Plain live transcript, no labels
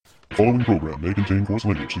following program may contain coarse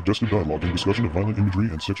language, suggestive dialogue, and discussion of violent imagery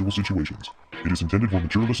and sexual situations. It is intended for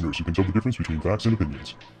mature listeners who can tell the difference between facts and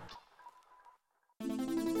opinions.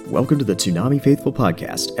 Welcome to the Toonami Faithful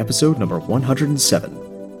Podcast, episode number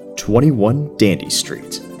 107, 21 Dandy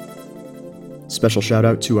Street. Special shout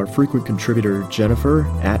out to our frequent contributor Jennifer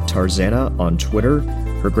at Tarzana on Twitter.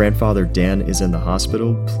 Her grandfather Dan is in the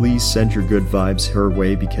hospital. Please send your good vibes her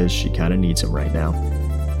way because she kind of needs them right now.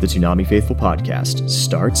 The Toonami Faithful Podcast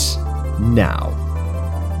starts now.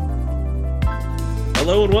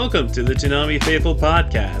 Hello and welcome to the Toonami Faithful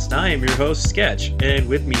Podcast. I am your host Sketch, and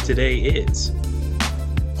with me today is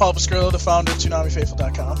Paul Pascrillo, the founder of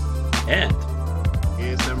ToonamiFaithful.com.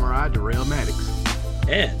 and Samurai Darrell Maddox.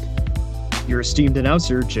 and Your esteemed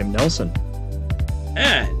announcer Jim Nelson.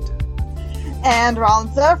 and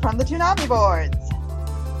Ronza from the Toonami boards.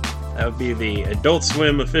 that would be the Adult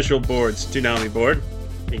Swim official board's Toonami board,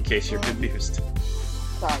 in case you're confused.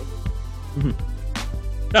 Sorry.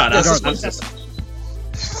 No, that's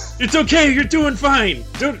it's okay, you're doing fine.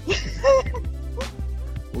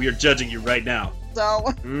 We are judging you right now. So,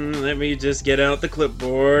 Let me just get out the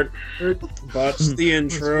clipboard. Botch the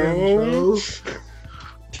intro.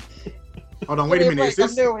 Hold on, wait a minute. Is I'm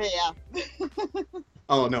this? new here.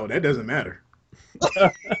 Oh no, that doesn't matter.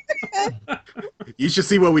 You should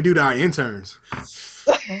see what we do to our interns.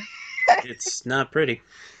 It's not pretty.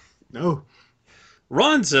 No.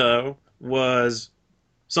 Ronzo was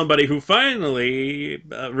somebody who finally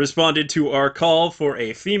responded to our call for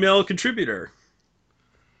a female contributor.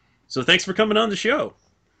 So thanks for coming on the show.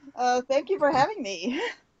 Thank you for having me.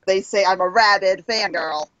 They say I'm a rabid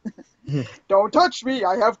fangirl. Don't touch me,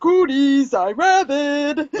 I have cooties, I'm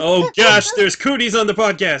rabid. Oh gosh, there's cooties on the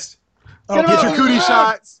podcast. Oh, get your cootie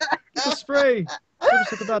shots. Get the spray.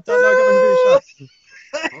 Something about that. No, get my cootie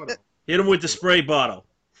shot. Hold on. Hit him with the spray bottle.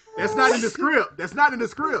 That's not in the script. That's not in the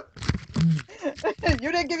script.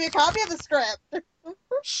 You didn't give me a copy of the script.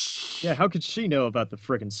 Yeah, how could she know about the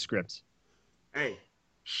frickin' script? Hey,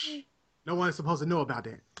 no one is supposed to know about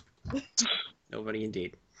that. Nobody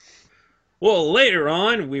indeed. Well, later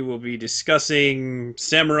on, we will be discussing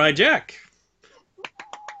Samurai Jack.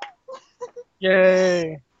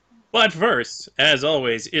 Yay. But first, as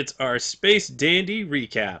always, it's our Space Dandy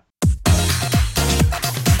recap.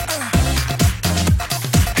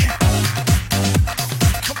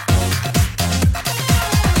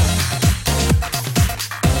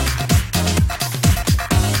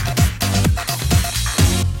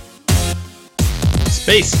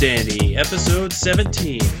 Space Dandy, episode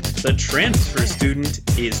 17. The transfer student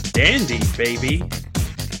is dandy, baby.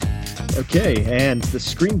 Okay, and the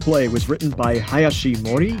screenplay was written by Hayashi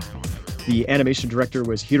Mori. The animation director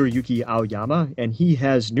was Hiroyuki Aoyama, and he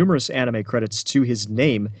has numerous anime credits to his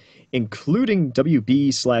name, including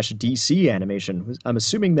WB/DC animation. I'm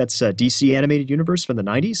assuming that's DC Animated Universe from the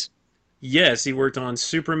 90s? Yes, he worked on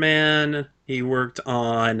Superman. He worked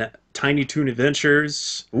on Tiny Toon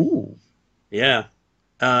Adventures. Ooh. Yeah.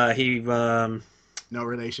 He No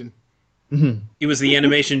relation. was the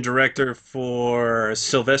animation director for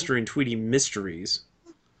Sylvester and Tweety Mysteries.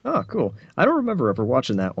 Oh, cool. I don't remember ever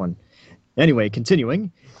watching that one. Anyway,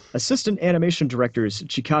 continuing. Assistant animation directors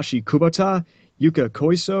Chikashi Kubota, Yuka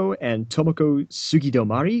Koiso, and Tomoko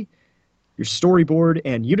Sugidomari. Your storyboard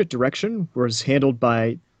and unit direction was handled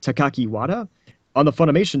by Takaki Wada. On the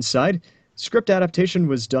Funimation side, script adaptation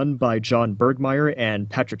was done by John Bergmeyer and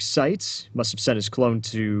Patrick Seitz. Must have sent his clone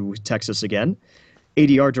to Texas again.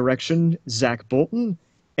 ADR direction, Zach Bolton.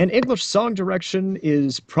 And English song direction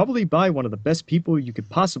is probably by one of the best people you could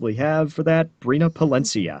possibly have for that, Brina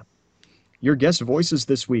Palencia. Your guest voices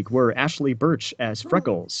this week were Ashley Birch as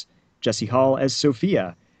Freckles, Jesse Hall as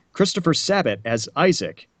Sophia, Christopher Sabat as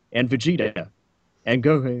Isaac, and Vegeta, and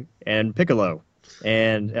Goku, and Piccolo,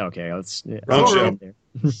 and, okay, let's... Wrong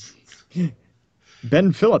show.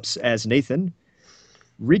 Ben Phillips as Nathan,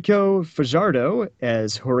 Rico Fajardo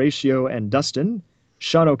as Horatio and Dustin,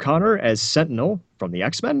 Sean O'Connor as Sentinel from the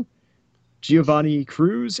X-Men, Giovanni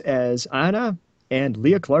Cruz as Anna, and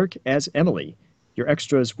Leah Clark as Emily. Your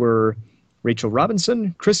extras were Rachel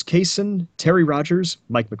Robinson, Chris Kaysen, Terry Rogers,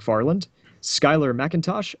 Mike McFarland, Skylar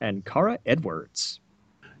McIntosh, and Cara Edwards.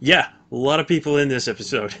 Yeah, a lot of people in this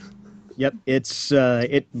episode. Yep,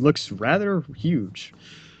 it looks rather huge.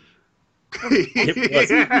 It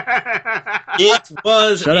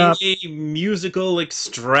was Shut up. a musical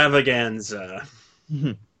extravaganza.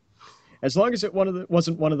 As long as it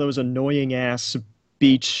wasn't one of those annoying ass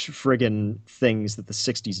beach friggin' things that the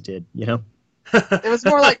 60s did, you know? It was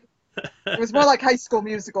more like High School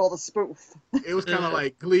Musical, the spoof. It was kind of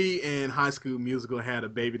like Glee and High School Musical had a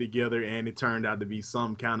baby together, and it turned out to be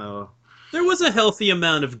some kind of There was a healthy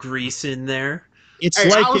amount of grease in there. It's Hey,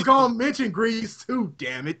 like I was if, gonna mention Grease too.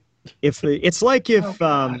 Damn it. it's like if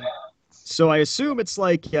so I assume it's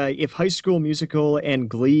like if High School Musical and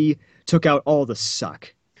Glee took out all the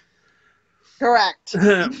suck. Correct.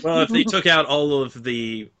 Well, if they took out all of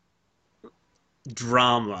the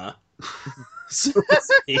drama, so to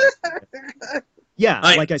speak. Yeah,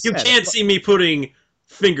 like I You said, can't see me putting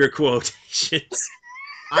finger quotations.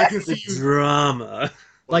 I can see you. Drama.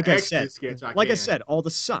 like I Extra said, sketch, like I can. said, all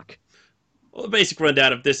the suck. Well, the basic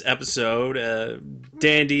rundown of this episode,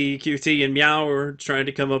 Dandy, QT, and Meow are trying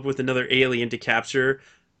to come up with another alien to capture,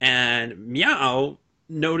 and Meow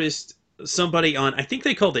noticed somebody on, I think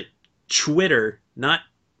they called it Twitter, not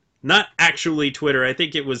actually Twitter. I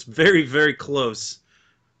think it was very, very close,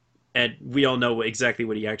 and we all know exactly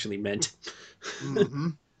what he actually meant.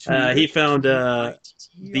 He found the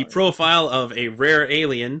profile of a rare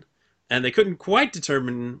alien, and they couldn't quite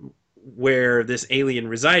determine where this alien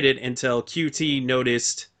resided until QT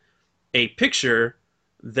noticed a picture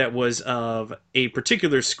that was of a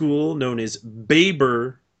particular school known as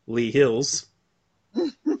Baberly Hills.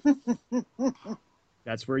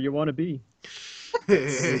 That's where you want to be.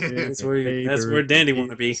 That's where Dandy want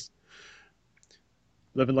to be.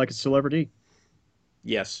 Living like a celebrity.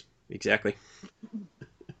 Yes, exactly.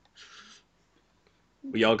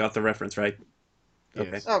 We all got the reference, right? Okay.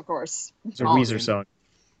 Yes. Of course. It's a Oh, Weezer man. song.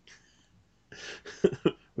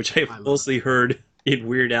 Which I I have love mostly heard in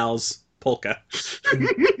Weird Al's Polka.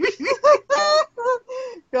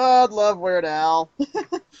 God love Weird Al.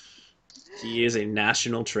 He is a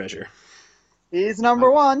national treasure. He's number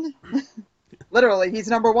one. Literally, he's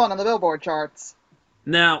number one on the Billboard charts.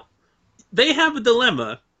 Now, they have a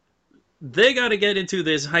dilemma. They got to get into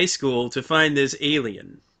this high school to find this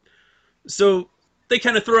alien. So they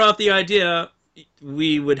kind of throw out the idea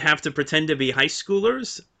we would have to pretend to be high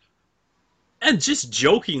schoolers. And just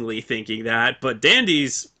jokingly thinking that, but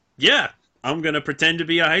Dandy's, yeah, I'm going to pretend to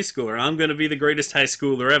be a high schooler. I'm going to be the greatest high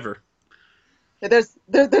schooler ever. Yeah,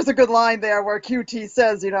 there's a good line there where QT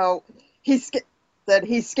says, he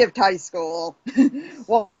skipped high school.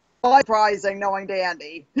 Well, surprising knowing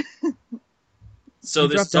Dandy. So He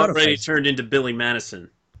this dropped is out of already high school. turned into Billy Madison.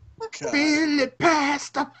 Billy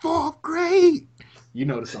passed the 4th grade. You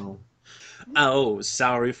know the song. Oh,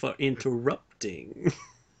 sorry for interrupting.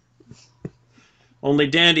 Only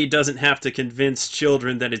Dandy doesn't have to convince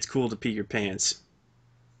children that it's cool to pee your pants.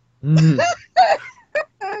 Mhm.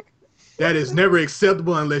 That is never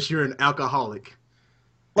acceptable unless you're an alcoholic.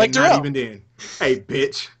 Like And not Darrell. even then. Hey,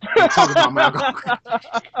 bitch. Don't talk about my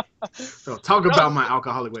Don't talk about my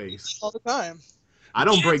alcoholic ways. All the time. I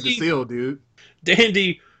don't break the seal, dude.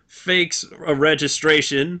 Dandy fakes a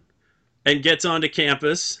registration and gets onto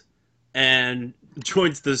campus and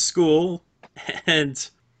joins the school, and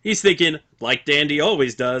he's thinking, like Dandy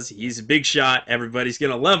always does, he's a big shot, everybody's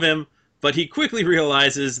gonna love him, but he quickly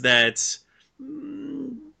realizes that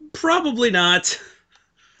probably not.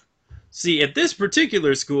 See, at this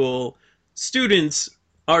particular school, students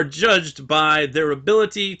are judged by their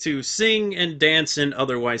ability to sing and dance and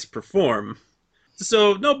otherwise perform.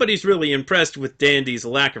 So nobody's really impressed with Dandy's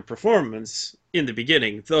lack of performance in the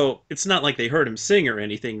beginning, though it's not like they heard him sing or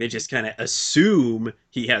anything, they just kind of assume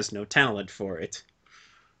he has no talent for it.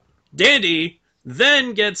 Dandy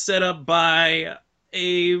then gets set up by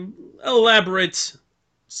a elaborate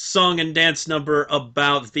song and dance number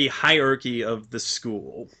about the hierarchy of the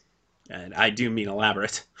school. And I do mean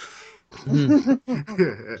elaborate. The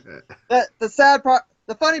sad part,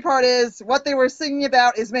 the funny part is, what they were singing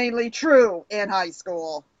about is mainly true in high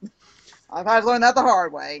school. I've had to learn that the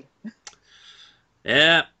hard way.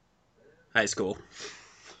 Yeah, high school.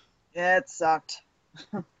 It sucked.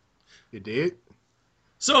 You did?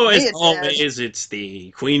 So as It is. always, it's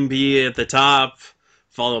the queen bee at the top,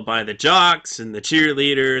 followed by the jocks and the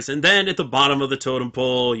cheerleaders, and then at the bottom of the totem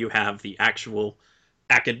pole, you have the actual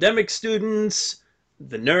academic students,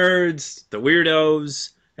 the nerds, the weirdos,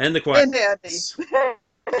 and the quiet. And Dandy. ones.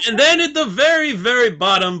 And then at the very, very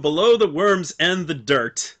bottom, below the worms and the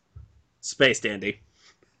dirt, Space Dandy.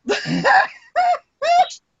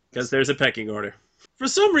 Because there's a pecking order. For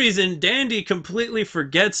some reason, Dandy completely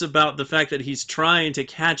forgets about the fact that he's trying to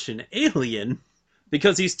catch an alien,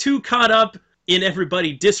 because he's too caught up in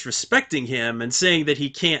everybody disrespecting him and saying that he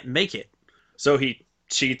can't make it. So he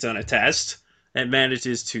cheats on a test and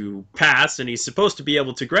manages to pass, and he's supposed to be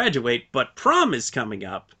able to graduate, but prom is coming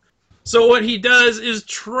up. So what he does is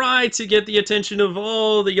try to get the attention of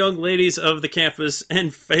all the young ladies of the campus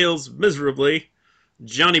and fails miserably,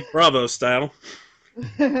 Johnny Bravo style.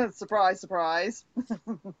 Surprise, surprise.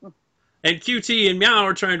 And QT and Meow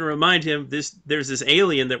are trying to remind him there's this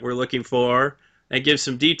alien that we're looking for, and give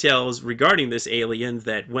some details regarding this alien,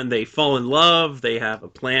 that when they fall in love, they have a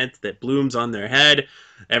plant that blooms on their head.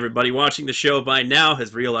 Everybody watching the show by now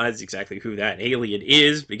has realized exactly who that alien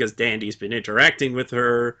is, because Dandy's been interacting with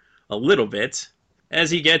her a little bit,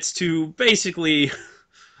 as he gets to basically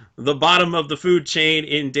the bottom of the food chain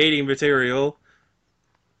in dating material.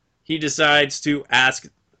 He decides to ask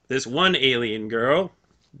this one alien girl,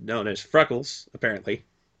 known as Freckles, apparently,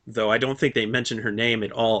 though I don't think they mention her name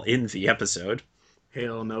at all in the episode.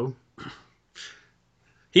 Hell no.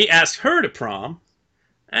 He asks her to prom,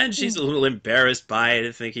 and she's a little embarrassed by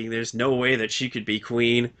it, thinking there's no way that she could be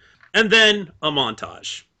queen. And then a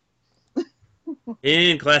montage.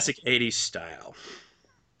 In classic 80s style.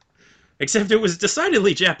 Except it was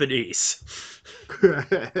decidedly Japanese.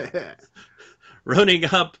 Running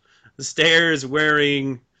up the stairs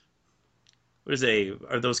wearing...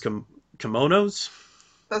 Are those kimonos?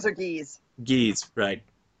 Those are geese. Gis, right.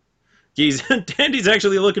 Gis. Dandy's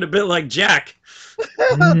actually looking a bit like Jack.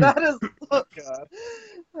 That is. Oh god.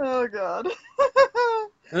 Oh god.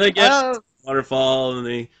 And they get to the waterfall, and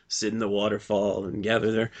they sit in the waterfall and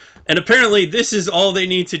gather there. And apparently this is all they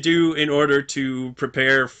need to do in order to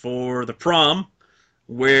prepare for the prom,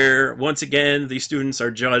 where, once again, the students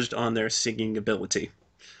are judged on their singing ability.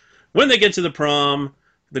 When they get to the prom,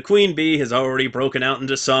 the queen bee has already broken out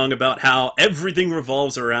into song about how everything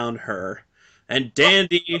revolves around her. And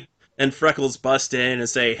Dandy and Freckles bust in and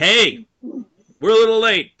say, "Hey, we're a little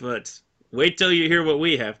late, but wait till you hear what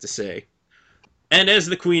we have to say." And as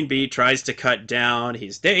the queen bee tries to cut down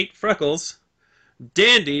his date, Freckles,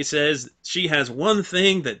 Dandy says she has one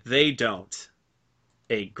thing that they don't.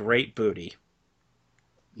 A great booty.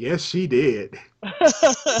 Yes, she did.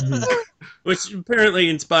 Which apparently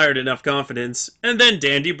inspired enough confidence. And then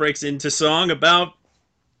Dandy breaks into song about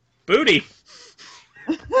booty.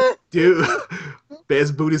 Dude,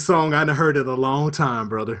 best booty song I done heard in a long time,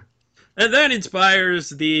 brother. And that inspires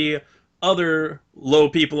the other low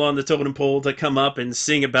people on the totem pole to come up and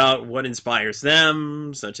sing about what inspires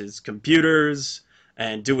them, such as computers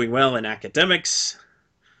and doing well in academics.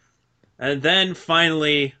 And then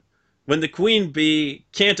finally, when the queen bee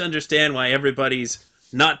can't understand why everybody's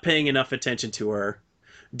not paying enough attention to her,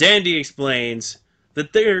 Dandy explains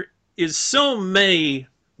that there is so many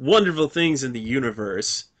wonderful things in the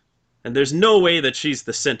universe, and there's no way that she's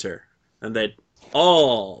the center, and that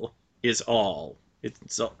all is all.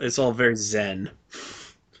 It's all very zen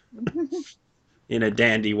in a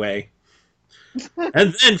Dandy way.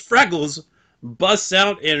 And then Freckles busts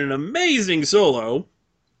out in an amazing solo,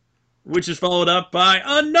 which is followed up by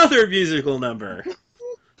another musical number.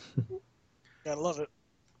 Gotta love it.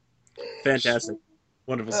 Fantastic.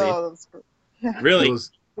 Wonderful scene. Oh, that's great. Yeah. Really,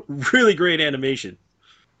 really great animation.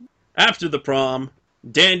 After the prom,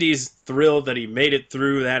 Dandy's thrilled that he made it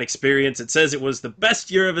through that experience. It says it was the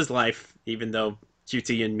best year of his life, even though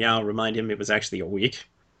QT and Meow remind him it was actually a week.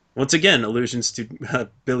 Once again, allusions to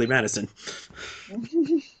Billy Madison.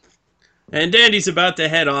 And Dandy's about to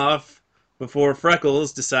head off before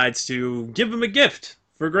Freckles decides to give him a gift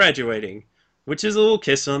for graduating, which is a little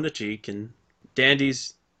kiss on the cheek, and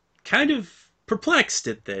Dandy's kind of perplexed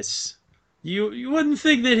at this. You wouldn't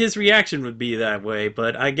think that his reaction would be that way,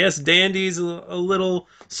 but I guess Dandy's a little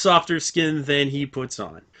softer skinned than he puts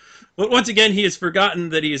on. But once again, he has forgotten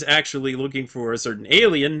that he is actually looking for a certain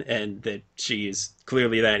alien, and that she is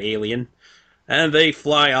clearly that alien. And they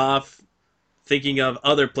fly off, thinking of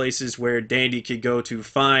other places where Dandy could go to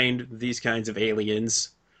find these kinds of aliens.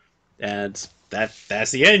 And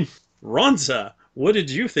that's the end. Ronza, what did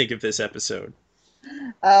you think of this episode?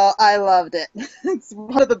 Oh, I loved it. It's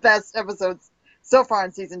one of the best episodes so far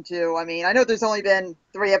in season 2. I mean, I know there's only been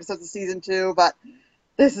 3 episodes of season 2, but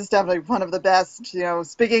this is definitely one of the best. You know,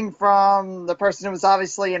 speaking from the person who was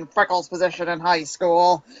obviously in Freckles' position in high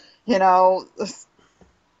school, you know,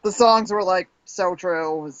 the songs were like so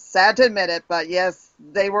true. Sad to admit it, but yes,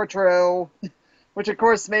 they were true, which of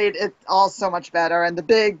course made it all so much better. And the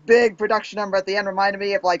big production number at the end reminded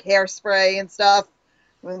me of like Hairspray and stuff.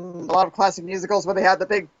 A lot of classic musicals where they had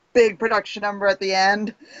the big production number at the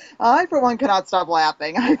end. I, for one, cannot stop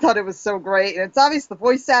laughing. I thought it was so great. And it's obvious the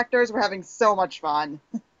voice actors were having so much fun.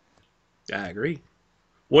 I agree.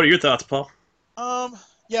 What are your thoughts, Paul?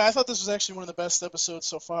 Yeah, I thought this was actually one of the best episodes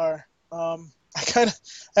so far. I kind of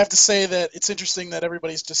have to say that it's interesting that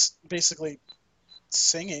everybody's just basically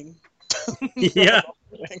singing. Yeah.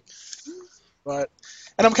 And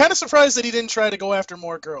I'm kind of surprised that he didn't try to go after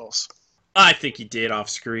more girls. I think he did off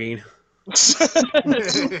screen.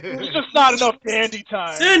 There's just not enough dandy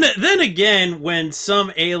time. Then again, when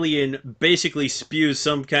some alien basically spews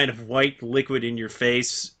some kind of white liquid in your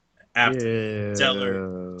face after tell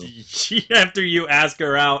her after you ask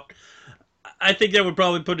her out, I think that would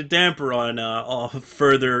probably put a damper on all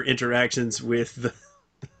further interactions with the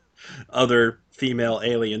other female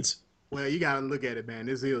aliens. Well, you gotta look at it, man.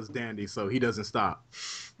 This is Dandy, so he doesn't stop.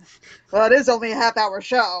 Well, it is only a half-hour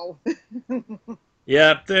show.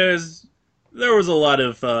 Yeah, there was a lot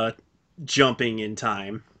of jumping in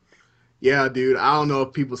time. Yeah, dude. I don't know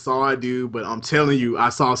if people saw it, dude, but I'm telling you, I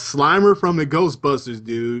saw Slimer from the Ghostbusters,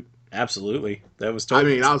 dude. Absolutely, that was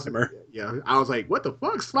totally. I was like, what the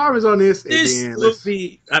fuck? Slimer's on this. This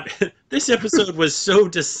movie, this episode was so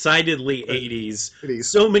decidedly 80s.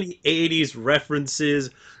 So many 80s references.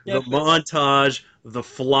 The montage, The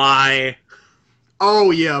Fly. Oh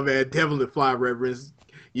yeah, man, definitely Fly reference.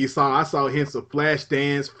 I saw hints of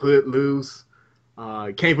Flashdance, Footloose.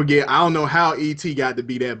 Can't forget. I don't know how E.T. got to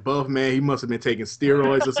be that buff, man. He must have been taking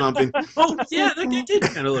steroids or something. Oh yeah, that guy did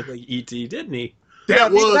kind of look like E.T., didn't he?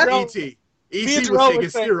 That was E.T. E.T. was taking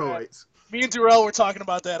steroids. Me and Durrell were talking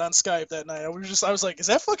about that on Skype that night. I was like, is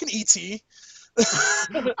that fucking E.T.?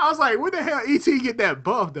 I was like, where the hell E.T. get that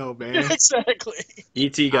buff though, man? Exactly.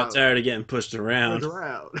 E.T. got tired of getting pushed around.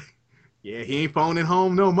 Yeah, he ain't phoning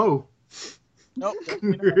home no more. Nope.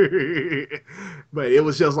 But it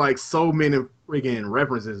was just like so many freaking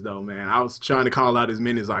references though, man. I was trying to call out as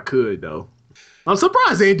many as I could though. I'm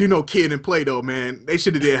surprised they didn't do no Kid and Play though, man. They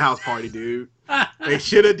should have did House Party, dude. They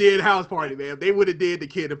should have did House Party, man. If they would have did the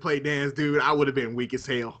Kid and Play dance, dude, I would have been weak as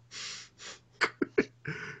hell.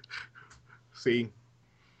 See?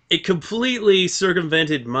 It completely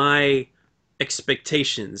circumvented my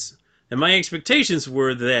expectations. And my expectations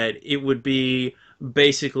were that it would be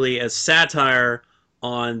basically a satire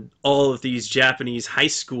on all of these Japanese high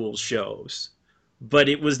school shows. But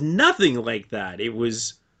it was nothing like that. It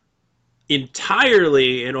was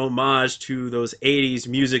entirely an homage to those 80s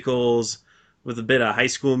musicals with a bit of High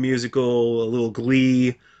School Musical, a little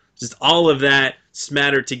Glee, just all of that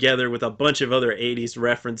smattered together with a bunch of other 80s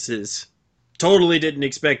references. Totally didn't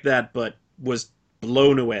expect that, but was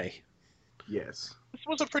blown away. Yes. This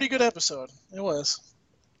was a pretty good episode. It was.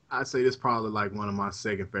 I'd say this is probably like one of my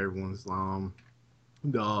second favorite ones.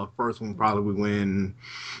 The first one probably when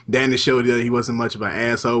Danny showed that he wasn't much of an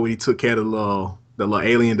asshole when he took care of the little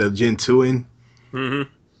alien, the Gentuan.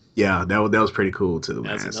 Mm-hmm. Yeah, that was pretty cool too.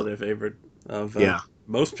 That's man. another favorite of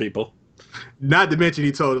most people. Not to mention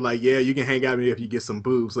he told her like, yeah, you can hang out with me if you get some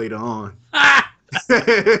boobs later on.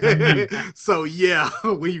 So yeah,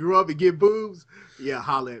 when you grow up and get boobs, yeah,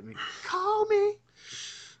 holler at me. Call me.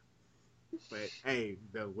 But hey,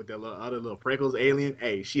 with the other little freckles alien,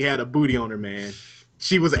 hey, she had a booty on her, man.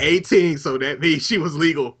 She was 18, so that means she was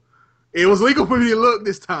legal. It was legal for me to look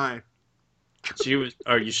this time. She was.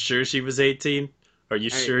 Are you sure she was 18? Are you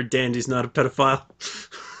sure Dandy's not a pedophile?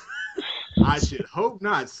 I should hope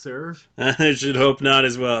not, sir. I should hope not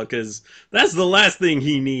as well, because that's the last thing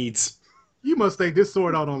he needs. You must think this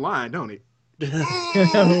sword out online, don't it?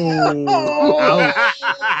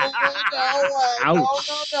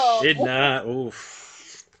 Ouch. No. Did not.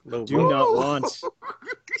 Oof. Low Do blow. not want.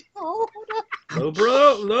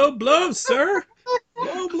 Low blow, sir.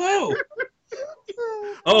 Low blow.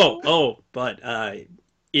 But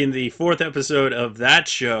in the fourth episode of that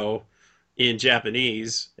show, in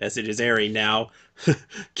Japanese, as it is airing now,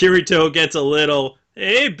 Kirito gets a little,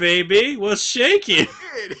 hey baby, what's shaking?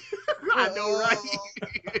 I know, right?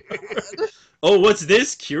 Oh, what's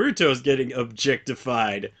this? Kirito's getting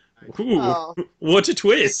objectified. Ooh, what a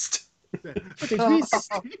twist.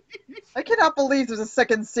 I cannot believe there's a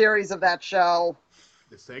second series of that show.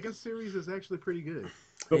 The second series is actually pretty good.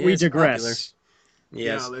 But we It's digress. popular.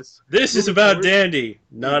 Yes. Yeah, This is about Dandy,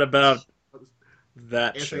 not about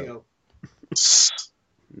that show.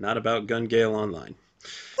 Not about Gun Gale Online.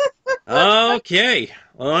 Okay,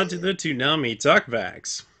 on to the Toonami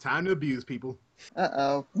talkbacks. Time to abuse people.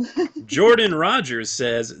 Uh-oh. Jordan Rogers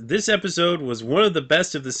says, this episode was one of the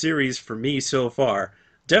best of the series for me so far.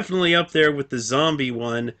 Definitely up there with the zombie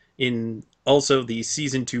one in also the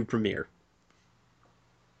season 2 premiere.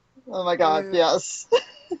 Oh my god, yes.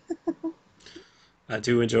 I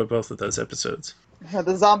do enjoy both of those episodes.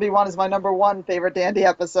 The zombie one is my #1 favorite Dandy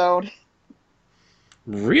episode.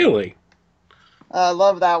 Really? I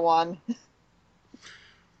love that one.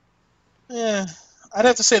 Yeah, I'd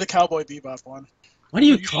have to say the Cowboy Bebop one. Why do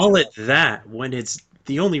you call it that when it's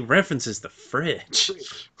the only reference is the fridge?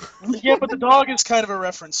 Yeah, but the dog is kind of a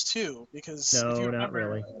reference too, because if No, you not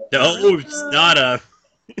remember, really. No, it's not a.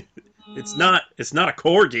 It's not a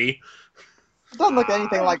corgi. Doesn't look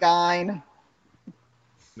anything like Ein.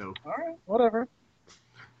 No, All right, whatever.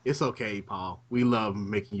 it's okay, Paul. We love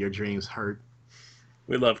making your dreams hurt.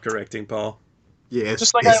 We love correcting Paul. Yeah, it's,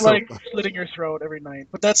 Just like it's I so like fun. slitting your throat every night.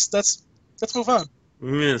 But let's move on.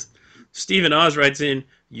 Yes. Stephen Oz writes in,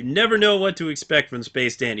 you never know what to expect from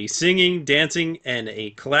Space Dandy. Singing, dancing, and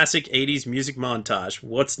a classic 80s music montage.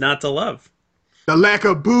 What's not to love? The lack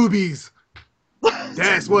of boobies.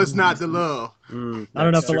 That's what's not the love. Not That's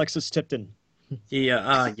enough true. Alexis Tipton.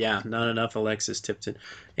 Yeah, not enough Alexis Tipton.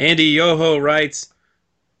 Andy Yoho writes,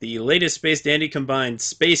 the latest Space Dandy combined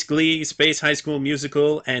Space Glee, Space High School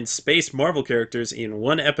Musical, and Space Marvel characters in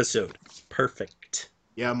one episode. Perfect.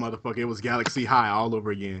 Yeah, motherfucker, it was Galaxy High all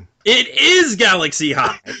over again. It is Galaxy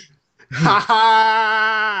High. Ha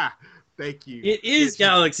ha! Thank you. It is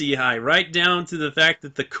Galaxy High, right down to the fact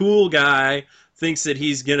that the cool guy thinks that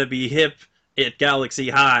he's going to be hip at Galaxy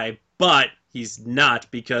High, but he's not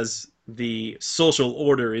because the social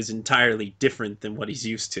order is entirely different than what he's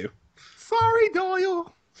used to. Sorry,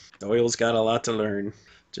 Doyle. Doyle's got a lot to learn,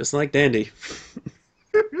 just like Dandy.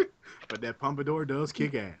 But that Pompadour does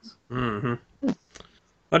kick ass. Mm-hmm.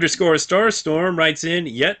 Underscore Starstorm writes in,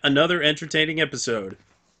 yet another entertaining episode.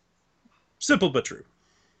 Simple but true.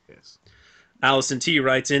 Yes. Allison T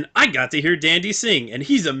writes in, I got to hear Dandy sing, and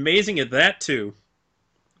he's amazing at that too.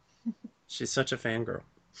 She's such a fangirl.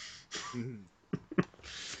 Mhm.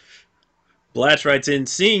 Blatch writes in,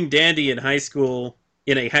 seeing Dandy in high school,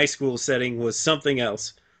 in a high school setting was something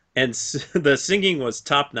else, and the singing was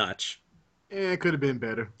top notch. Yeah, it could have been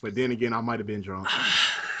better, but then again, I might have been drunk.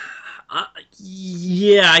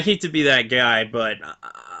 Yeah, I hate to be that guy, but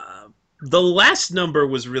the last number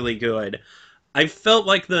was really good. I felt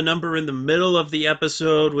like the number in the middle of the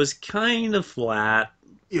episode was kind of flat.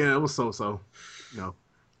 Yeah, it was so-so. No.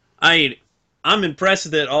 I'm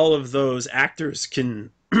impressed that all of those actors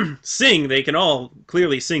can sing. They can all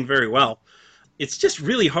clearly sing very well. It's just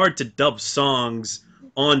really hard to dub songs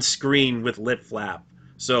on screen with lip flap.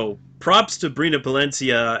 So props to Brina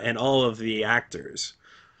Palencia and all of the actors.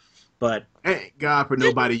 But Thank God for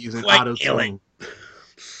nobody using quite auto-tune.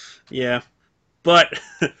 yeah, but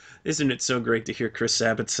isn't it so great to hear Chris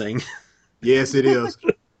Sabat sing? Yes, it is.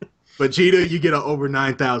 But Cheetah, you get an over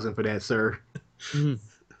 9,000 for that, sir. Mhm.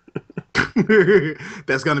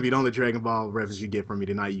 That's gonna be the only Dragon Ball reference you get from me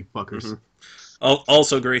tonight, you fuckers. Mhm.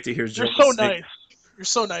 Also great to hear You're Joel so sing. nice. You're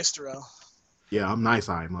so nice, Darrell. Yeah, I'm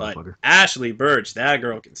nice-eyed, But motherfucker. Ashley Birch, that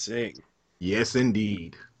girl can sing. Yes,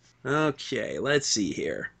 indeed. Okay, let's see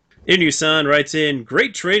here. Inu-san writes in,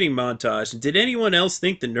 great training montage. Did anyone else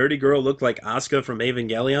think the nerdy girl looked like Asuka from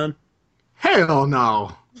Evangelion? Hell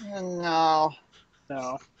no. No.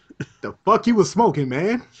 No. The fuck you was smoking,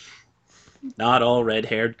 man? Not all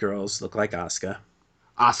red-haired girls look like Asuka.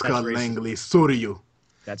 Oscar racist. Langley Suryu.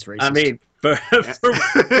 That's racist. I mean,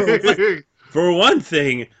 for one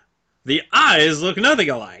thing, the eyes look nothing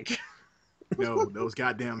alike. No, those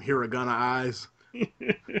goddamn Hiragana eyes.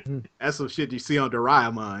 That's some shit you see on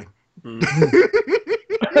Doraemon. Mm.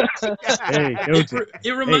 Hey,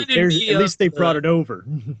 It reminded me at of, least they brought it over.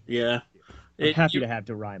 Yeah. I'm happy to have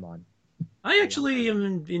Doraemon. I actually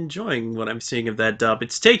am enjoying what I'm seeing of that dub.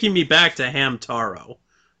 It's taking me back to Hamtaro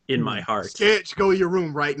in my heart. Sketch, go to your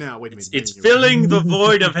room right now. Wait a minute. It's Get in your room. filling the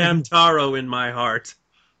void of Hamtaro in my heart.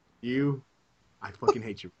 I fucking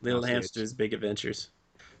hate you. Little Sketch. Hamster's Big Adventures.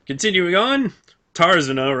 Continuing on,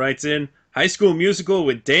 Tarzana writes in, High School Musical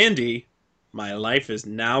with Dandy. My life is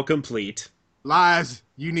now complete. Lies,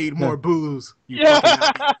 you need more booze. You Yeah.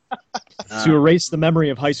 fucking To erase the memory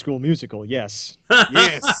of High School Musical, yes.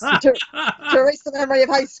 Yes. To erase the memory of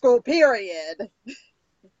high school, period.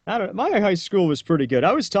 I don't. My high school was pretty good.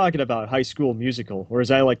 I was talking about High School Musical, or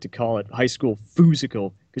as I like to call it, High School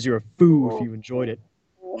Foosical, because you're a foo if you enjoyed it.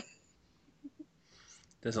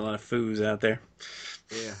 There's a lot of foos out there.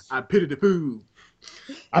 Yeah, I pity the food.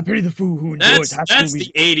 I pity the foo who enjoys That's High School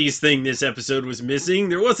the Musical. 80s thing this episode was missing.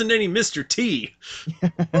 There wasn't any Mr. T.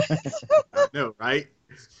 I know, right?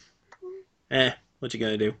 What you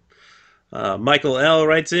gonna do? Michael L.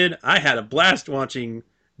 writes in, I had a blast watching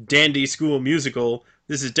Dandy School Musical.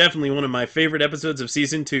 This is definitely one of my favorite episodes of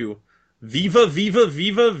Season 2. Viva, viva,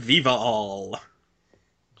 viva, viva all.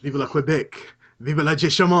 Vive la Quebec. Vive la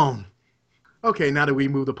Gishamon. Okay, now that we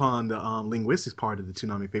moved upon the linguistics part of the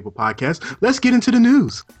Toonami People podcast, let's get into the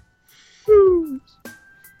news.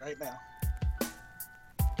 Right now.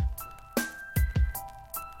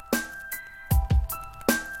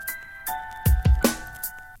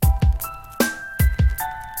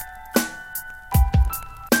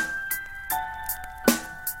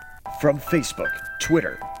 From Facebook,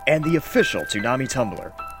 Twitter, and the official Toonami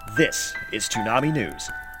Tumblr, this is Toonami News.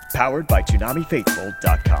 Powered by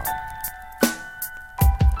ToonamiFaithful.com.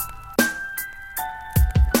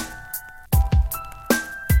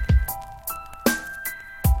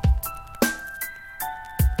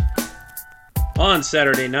 On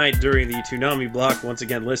Saturday night during the Toonami block, once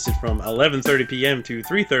again listed from 11:30 p.m. to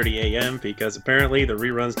 3:30 a.m. because apparently the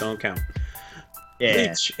reruns don't count. Yeah.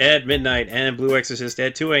 Bleach at midnight and Blue Exorcist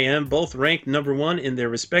at 2 a.m. both ranked number 1 in their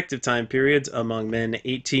respective time periods among men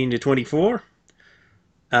 18 to 24.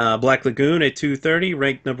 Black Lagoon at 2:30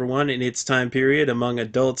 ranked number 1 in its time period among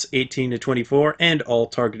adults 18 to 24 and all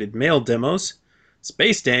targeted male demos.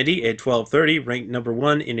 Space Dandy at 12:30 ranked number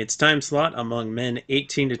 1 in its time slot among men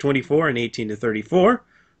 18 to 24 and 18 to 34,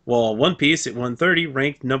 while One Piece at 1:30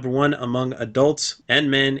 ranked number 1 among adults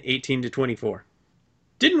and men 18 to 24.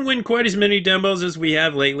 Didn't win quite as many demos as we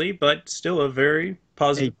have lately, but still a very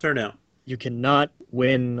positive turnout. You cannot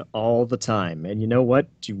win all the time, and you know what?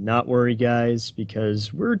 Do not worry, guys,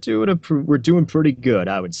 because we're doing pretty good,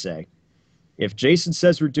 I would say. If Jason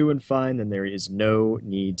says we're doing fine, then there is no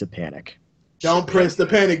need to panic. Don't press the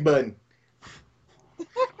panic button.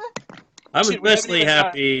 I was Shit, we haven't especially even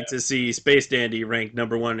happy gotten to see Space Dandy ranked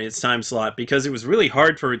number 1 in its time slot because it was really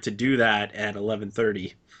hard for it to do that at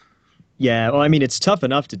 11:30. Yeah, well, I mean, it's tough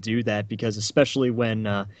enough to do that because especially when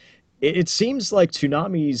it seems like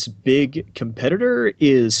Toonami's big competitor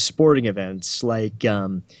is sporting events. Like,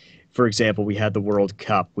 for example, we had the World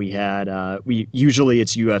Cup. We had usually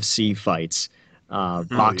it's UFC fights,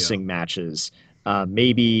 boxing matches.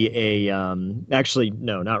 Maybe actually,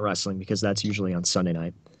 no, not wrestling because that's usually on Sunday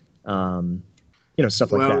night.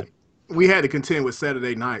 Stuff like that. We had to contend with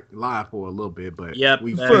Saturday Night Live for a little bit, but Yep,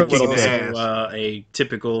 we that kicked was their also a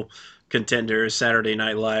typical contender. Saturday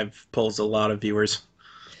Night Live pulls a lot of viewers.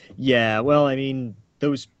 Yeah, well, I mean,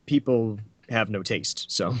 those people have no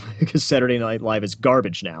taste, so because Saturday Night Live is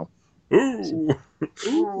garbage now. Ooh,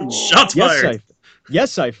 Ooh. shots fired!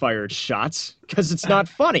 Yes, I fired shots because it's not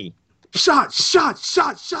funny. Shot. Oh,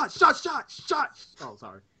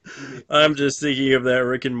 sorry. I'm just thinking of that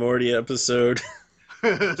Rick and Morty episode.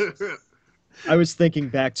 I was thinking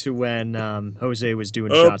back to when Jose was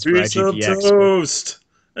doing A shots for piece of IGPX. toast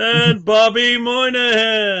and Bobby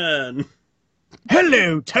Moynihan.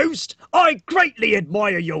 Hello, Toast. I greatly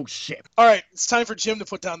admire your ship. All right, it's time for Jim to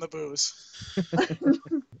put down the booze.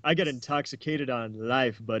 I get intoxicated on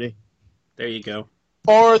life, buddy, There you go.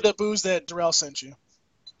 Or the booze that Darrell sent you.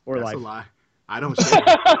 or That's a life. lie. I don't share.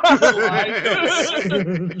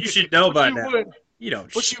 You should know by You now. would, You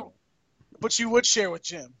don't. but you would share with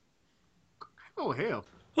Jim. Oh, hell.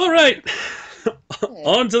 All right.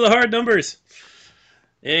 On to the hard numbers.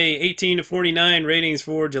 18 to 49 ratings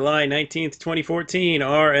for July 19th, 2014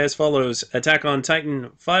 are as follows. Attack on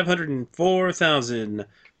Titan, 504,000.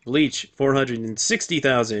 Bleach,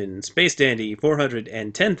 460,000. Space Dandy,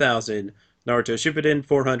 410,000. Naruto Shippuden,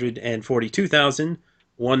 442,000.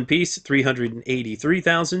 One Piece,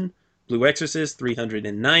 383,000. Blue Exorcist,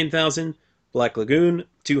 309,000. Black Lagoon,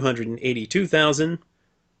 282,000.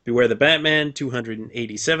 Beware the Batman,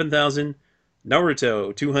 287,000.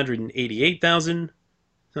 Naruto, 288,000.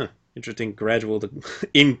 Interesting gradual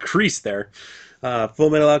increase there. Full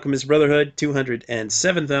Metal Alchemist Brotherhood,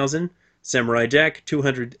 207,000. Samurai Jack,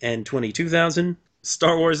 222,000.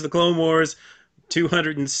 Star Wars The Clone Wars,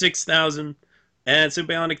 206,000. And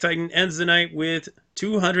Symbionic Titan ends the night with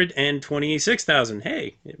 226,000.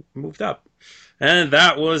 Hey, it moved up. And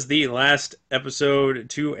that was the last episode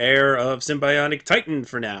to air of Symbionic Titan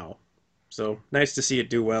for now. So nice to see it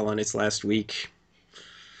do well on its last week.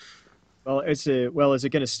 Well, is it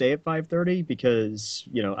going to stay at 5:30? Because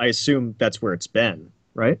I assume that's where it's been,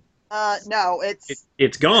 right? No,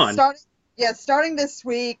 It's gone. Starting this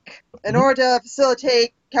week, in order to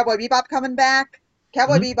facilitate Cowboy Bebop coming back,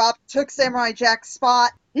 Cowboy Bebop took Samurai Jack's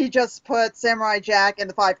spot. He just put Samurai Jack in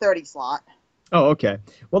the 5:30 slot. Oh, okay.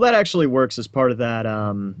 Well, that actually works as part of that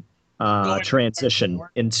transition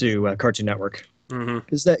into Cartoon Network.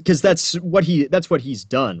 Because that's what he's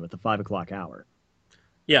done with the 5 o'clock hour.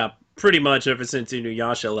 Yeah, pretty much ever since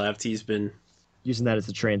Inuyasha left, he's been using that as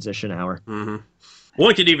the transition hour.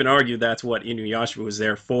 One could even argue that's what Inuyasha was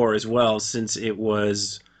there for as well, since it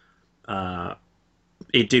was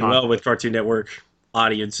it did well with Cartoon Network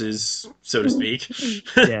audiences, so to speak.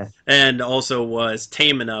 Yeah. And also was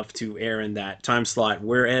tame enough to air in that time slot,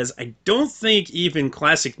 whereas I don't think even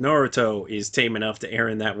classic Naruto is tame enough to air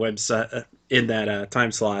in that website in that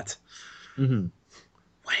time slot. Why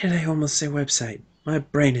did I almost say website? My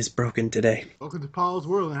brain is broken today. Welcome to Paul's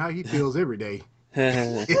world and how he feels every day.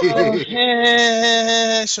 Shut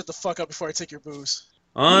the fuck up before I take your booze.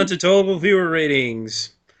 On to total viewer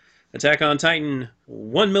ratings. Attack on Titan,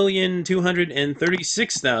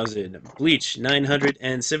 1,236,000. Bleach,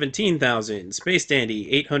 917,000. Space Dandy,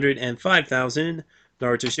 805,000.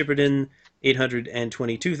 Naruto Shippuden,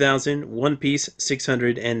 822,000. One Piece,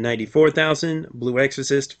 694,000. Blue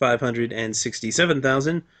Exorcist,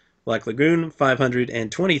 567,000. Black Lagoon,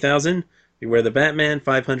 520,000. Beware the Batman,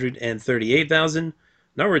 538,000.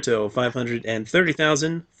 Naruto,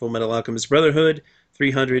 530,000. Fullmetal Alchemist Brotherhood,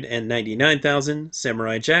 399,000.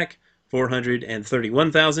 Samurai Jack,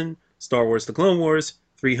 431,000. Star Wars The Clone Wars,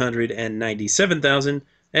 397,000.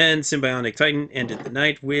 And Symbionic Titan ended the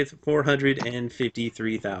night with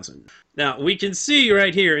 453,000. Now, we can see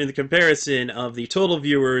right here in the comparison of the total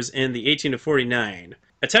viewers and the 18 to 49.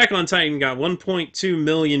 Attack on Titan got 1.2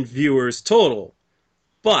 million viewers total,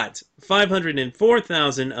 but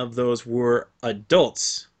 504,000 of those were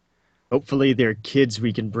adults. Hopefully they're kids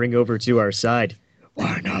we can bring over to our side.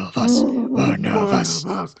 One of us. One of us.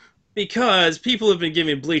 Because people have been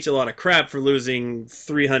giving Bleach a lot of crap for losing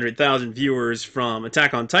 300,000 viewers from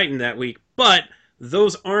Attack on Titan that week, but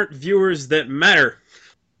those aren't viewers that matter.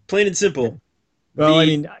 Plain and simple. Well, I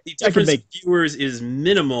mean, the I could difference make... in viewers is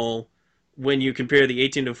minimal when you compare the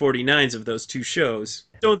 18 to 49s of those two shows.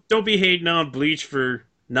 Don't be hating on Bleach for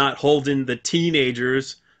not holding the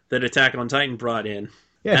teenagers that Attack on Titan brought in.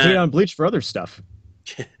 Yeah, hate on Bleach for other stuff.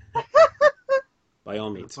 By all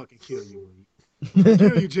means. I'll fucking kill you.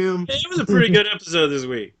 Kill you, Jim. It was a pretty good episode this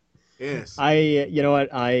week. Yes. You know what,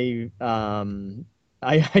 I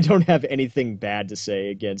don't have anything bad to say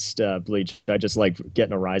against Bleach. I just like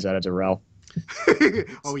getting a rise out of Darrell.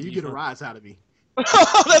 Oh, you get a rise out of me.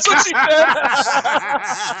 That's what she said.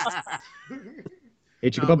 Hey,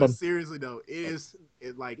 No, but seriously though, it's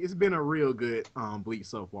been a real good Bleach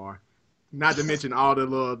so far. Not to mention all the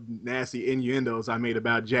little nasty innuendos I made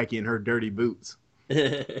about Jackie and her dirty boots.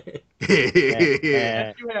 You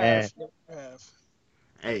have.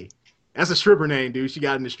 Hey, that's a stripper name, dude. She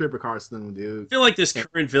got in the stripper costume, I dude. feel like this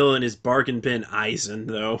current villain is Bargain Bin Eisen,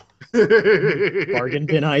 though. Bargain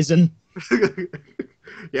Bin Eisen.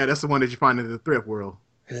 Yeah, that's the one that you find in the thrift world.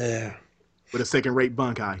 Yeah. With a second-rate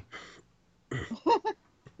bunkai.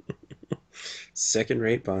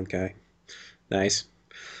 Second-rate Bankai. Nice.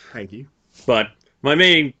 Thank you. But my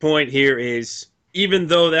main point here is, even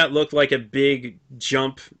though that looked like a big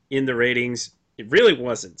jump in the ratings, it really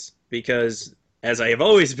wasn't. Because, as I have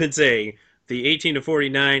always been saying, the 18 to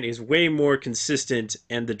 49 is way more consistent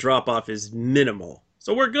and the drop-off is minimal.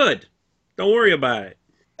 So we're good. Don't worry about it.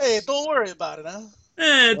 Hey, don't worry about it, huh?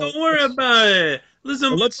 Hey, don't worry about it.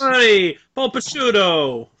 Listen, buddy, Paul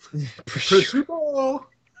Prosciutto. Prosciutto.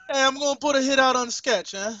 Hey, I'm gonna put a hit out on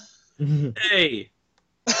Sketch, huh? Hey,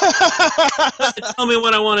 tell me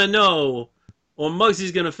what I want to know, or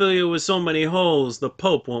Muggsy's gonna fill you with so many holes, the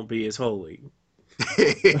Pope won't be as holy.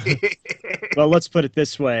 Well, let's put it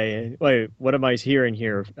this way. Wait, what am I hearing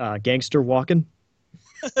here? Gangster walking?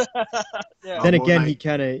 Yeah. Then again, he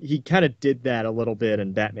kind of did that a little bit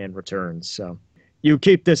in Batman Returns. So, you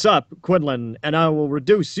keep this up, Quinlan, and I will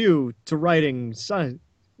reduce you to writing small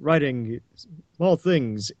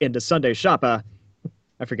things into Sunday Shopper.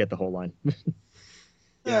 I forget the whole line.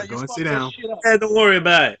 Yeah, you go and fucked sit that down. shit up. Hey, don't worry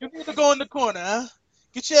about it. You need to go in the corner, huh?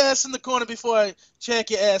 Get your ass in the corner before I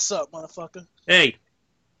jack your ass up, motherfucker. Hey,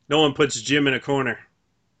 no one puts Jim in a corner.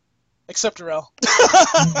 Except Darrell.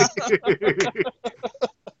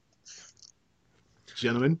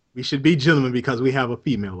 Gentlemen, we should be gentlemen because we have a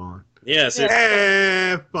female on. Yes,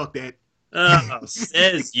 Fuck that.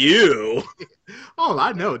 says you. Oh,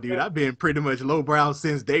 I know, dude. I've been pretty much lowbrow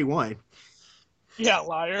since day one. Yeah,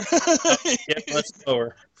 liar. Yeah, let's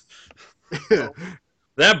lower.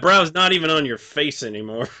 That brow's not even on your face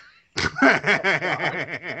anymore.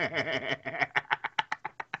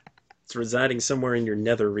 It's residing somewhere in your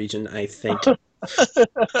nether region, I think.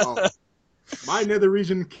 Oh, my nether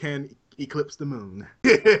region can eclipse the moon.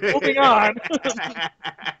 Moving on.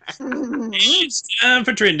 It's time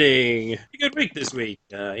for trending. A good week this week.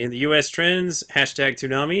 In the U.S. trends, hashtag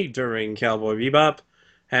Toonami during Cowboy Bebop,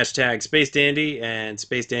 hashtag Space Dandy, and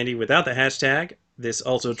Space Dandy without the hashtag. This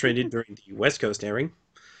also trended during the West Coast airing.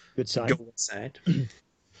 Good sign. Go inside.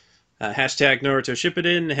 Hashtag Naruto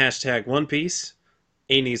Shippuden, hashtag One Piece,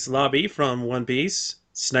 Enies Lobby from One Piece,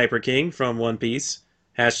 Sniper King from One Piece,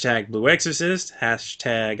 hashtag Blue Exorcist,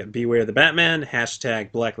 hashtag Beware the Batman,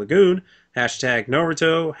 hashtag Black Lagoon, hashtag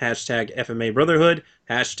Naruto, hashtag FMA Brotherhood,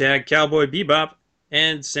 hashtag Cowboy Bebop,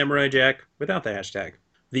 and Samurai Jack without the hashtag.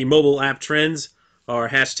 The mobile app trends are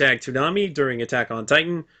hashtag Toonami during Attack on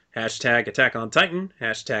Titan, hashtag Attack on Titan,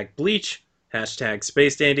 hashtag Bleach, hashtag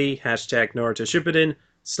Space Dandy, hashtag Naruto Shippuden,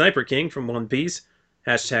 Sniper King from One Piece,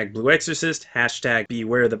 hashtag Blue Exorcist, hashtag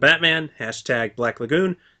Beware the Batman, hashtag Black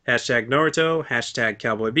Lagoon, hashtag Naruto, hashtag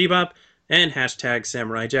Cowboy Bebop, and hashtag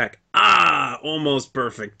Samurai Jack. Ah, almost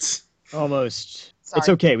perfect. Almost. Sorry. It's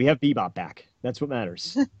okay. We have Bebop back. That's what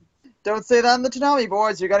matters. Don't say that on the Toonami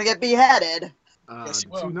boards. You're gonna get beheaded. Yes, The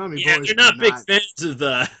you will. Toonami Yeah, boys you're do not big fans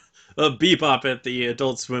of Bebop at the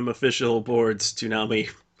Adult Swim official boards Toonami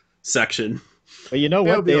section. But you know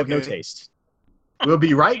They'll what? be They have no okay. taste. We'll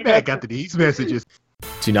be right back after these messages.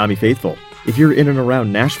 Toonami Faithful, if you're in and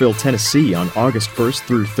around Nashville, Tennessee on August 1st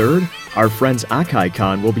through 3rd, our friends Akai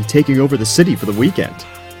Con will be taking over the city for the weekend,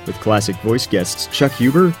 with classic voice guests Chuck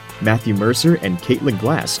Huber, Matthew Mercer, and Caitlin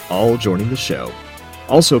Glass all joining the show.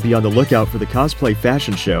 Also be on the lookout for the cosplay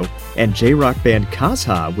fashion show, and J-rock band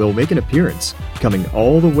Kazha will make an appearance, coming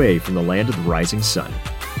all the way from the land of the rising sun.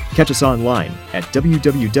 Catch us online at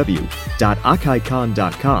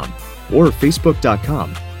www.akaicon.com or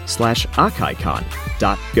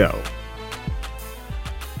facebook.com/akaicon.go.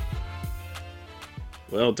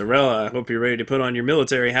 Well, Darrell, I hope you're ready to put on your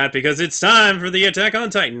military hat because it's time for the Attack on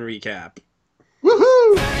Titan recap.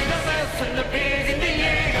 Woohoo!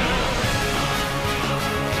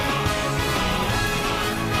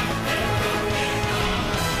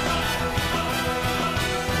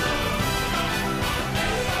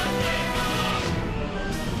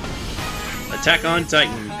 Attack on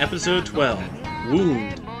Titan, Episode 12,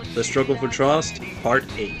 Wound, The Struggle for Trust, Part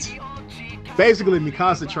 8. Basically,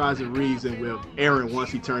 Mikasa tries to reason with Eren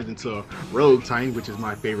once he turns into a Rogue Titan, which is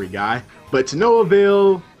my favorite guy. But to no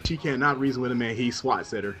avail, she cannot reason with him and he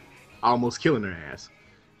swats at her, almost killing her ass.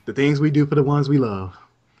 The things we do for the ones we love.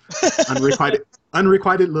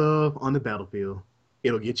 Unrequited love on the battlefield.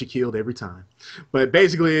 It'll get you killed every time. But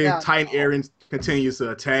basically, Yeah. Titan Eren continues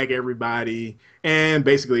to attack everybody, and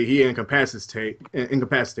basically he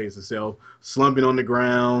incapacitates himself, slumping on the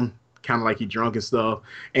ground, kind of like he drunk and stuff.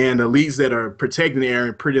 And the elites that are protecting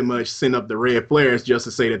Eren pretty much send up the red flares just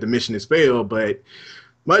to say that the mission has failed. But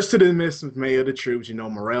much to the dismay of the troops,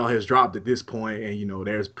 morale has dropped at this point, and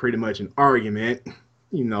there's pretty much an argument,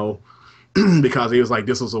 because it was like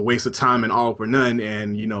this was a waste of time and all for none,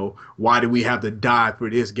 and why did we have to die for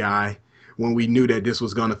this guy when we knew that this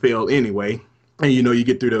was going to fail anyway? And you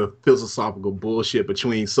get through the philosophical bullshit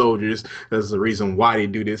between soldiers. That's the reason why they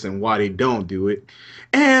do this and why they don't do it.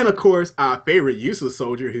 And of course, our favorite useless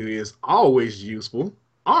soldier, who is always useful,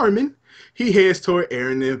 Armin, he heads toward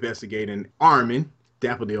Eren to investigate. And Armin,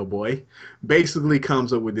 Daffodil Boy, basically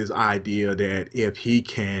comes up with this idea that if he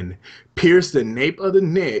can pierce the nape of the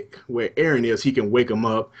neck where Eren is, he can wake him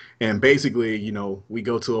up. And basically, we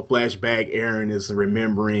go to a flashback. Eren is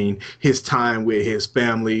remembering his time with his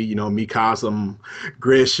family, Mikasa,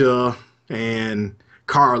 Grisha, and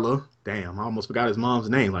Carla. Damn, I almost forgot his mom's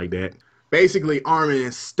name like that. Basically,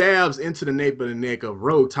 Armin stabs into the nape of the neck of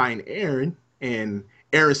Rogue Titan Eren, and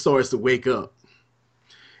Eren starts to wake up.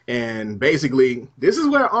 And basically, this is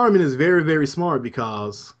where Armin is very, very smart,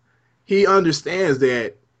 because he understands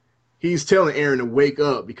that he's telling Eren to wake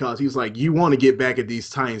up because he's like, you want to get back at these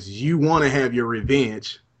Titans. You want to have your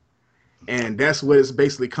revenge. And that's what it's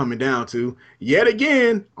basically coming down to. Yet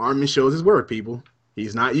again, Armin shows his work, people.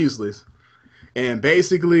 He's not useless. And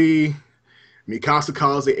basically, Mikasa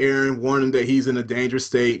calls to Eren, warning him that he's in a dangerous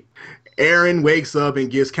state. Eren wakes up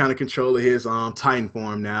and gets kind of control of his Titan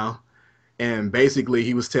form now. And basically,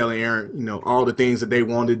 he was telling Eren, all the things that they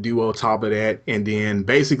wanted to do on top of that. And then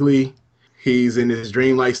basically, he's in this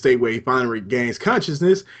dreamlike state where he finally regains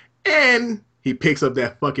consciousness. And he picks up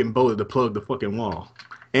that fucking bullet to plug the fucking wall.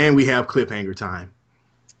 And we have cliffhanger time.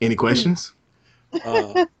 Any questions?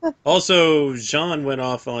 Also, Jean went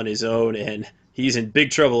off on his own, and he's in big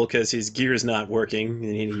trouble because his gear's not working,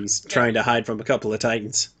 and he's trying to hide from a couple of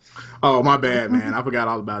Titans. Oh, my bad, man. I forgot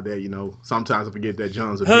all about that, Sometimes I forget that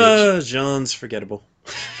John's a bitch. Jean's forgettable.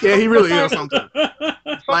 Yeah, he really is sometimes.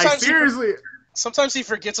 Like, Sometimes seriously. Sometimes he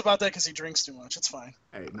forgets about that because he drinks too much. It's fine.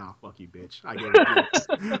 Hey, nah, fuck you, bitch.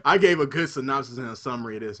 I gave a good synopsis and a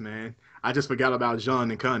summary of this, man. I just forgot about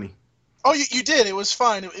Jean and Connie. Oh, you did. It was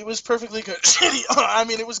fine. It was perfectly good. I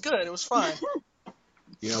mean, it was good. It was fine.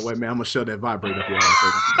 You know what, man? I'm going to shut that vibrator up your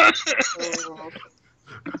ass.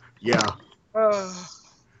 Yeah.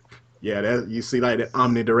 Yeah, that you see like that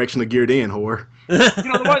omnidirectional geared in whore. You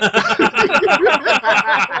know what?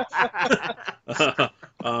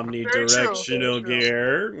 Omnidirectional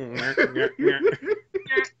gear.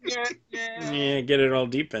 Yeah, get it all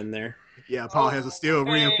deep in there. Yeah, Paul has a steel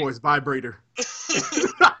reinforced vibrator.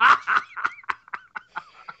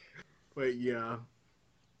 But yeah.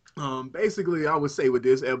 Basically, I would say with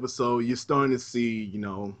this episode, you're starting to see,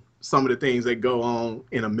 some of the things that go on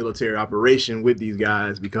in a military operation with these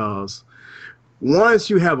guys, because once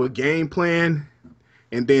you have a game plan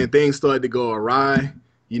and then things start to go awry,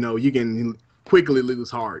 you can quickly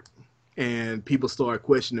lose heart. And people start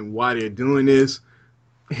questioning why they're doing this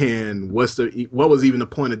and what was even the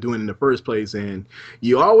point of doing it in the first place. And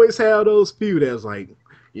you always have those few that's like,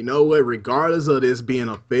 you know what, regardless of this being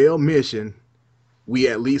a failed mission, we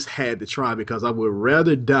at least had to try, because I would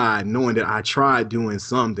rather die knowing that I tried doing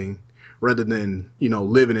something rather than,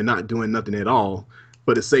 living and not doing nothing at all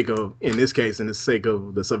for the sake of, in this case, in the sake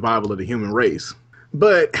of the survival of the human race.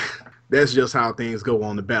 But that's just how things go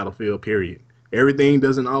on the battlefield, period. Everything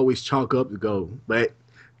doesn't always chalk up to gold. But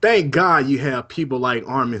thank God you have people like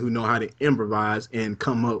Armin who know how to improvise and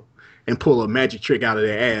come up and pull a magic trick out of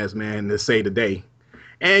their ass, man, to save the day.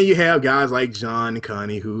 And you have guys like John and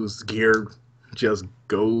Connie whose gear just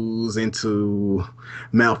goes into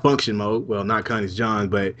malfunction mode. Well, not Connie's, John,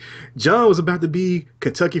 but John was about to be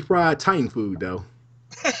Kentucky Fried Titan food, though.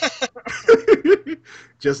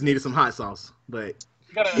 Just needed some hot sauce. But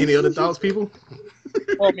any other thoughts, people?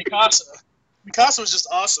 Well, Mikasa. Mikasa was just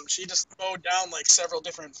awesome. She just mowed down like several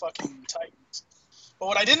different fucking Titans. But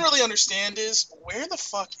what I didn't really understand is where the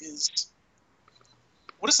fuck is...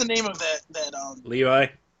 What is the name of that Levi?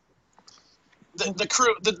 The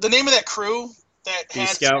crew, the name of that crew that The had...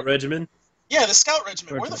 Scout Regiment? Yeah, the Scout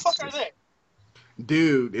Regiment. Where the fuck are they?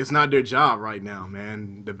 Dude, it's not their job right now,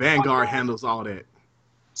 man. The Vanguard handles all that.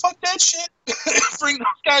 Fuck that shit. Bring those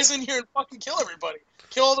guys in here and fucking kill everybody.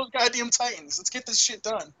 Kill all those goddamn Titans. Let's get this shit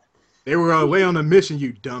done. They were away on a mission,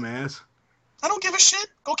 you dumbass. I don't give a shit.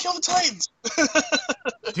 Go kill the Titans.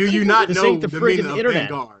 Do you not This know ain't the the friggin' meaning of internet.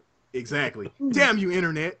 Vanguard? Exactly. Damn you,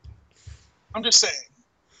 internet. I'm just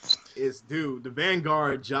saying. Dude, the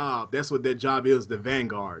Vanguard job, that's what their job is, the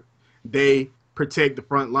Vanguard. They protect the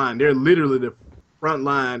front line. They're literally the front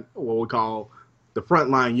line, what we call the front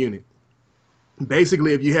line unit.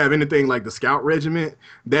 Basically, if you have anything like the Scout Regiment,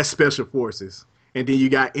 that's Special Forces. And then you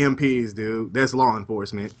got MPs, dude. That's law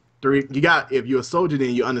enforcement. If you're a soldier,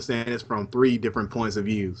 then you understand it's from 3 different points of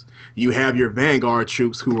views. You have your Vanguard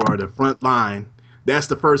troops who are the front line. That's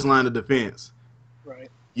the first line of defense. Right.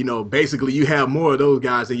 Basically you have more of those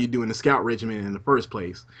guys than you do in the Scout Regiment in the first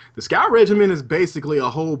place. The Scout Regiment is basically a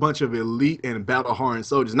whole bunch of elite and battle-hardened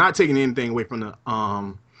soldiers, not taking anything away from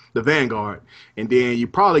the Vanguard. And then you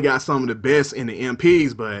probably got some of the best in the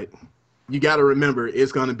MPs, but you got to remember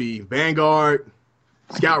it's going to be Vanguard,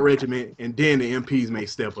 Scout Regiment, and then the MPs may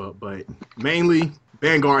step up. But mainly,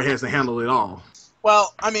 Vanguard has to handle it all.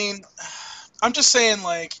 Well, I mean, I'm just saying,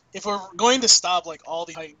 like, if we're going to stop, like, all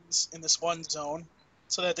the Titans in this one zone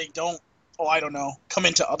so that they don't, come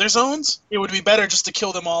into other zones, it would be better just to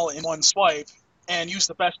kill them all in one swipe and use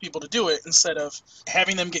the best people to do it instead of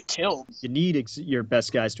having them get killed. You need your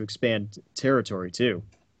best guys to expand territory, too.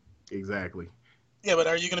 Exactly. Yeah, but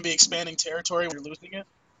are you going to be expanding territory when you're losing it?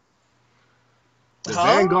 The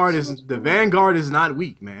Vanguard is not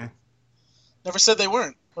weak, man. Never said they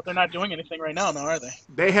weren't, but they're not doing anything right now, are they?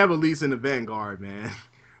 They have elites in the Vanguard, man.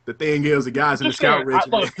 The thing is, the guys in the Scout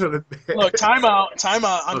Regiment. Look, time out. I'm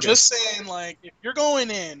Okay. just saying, like, if you're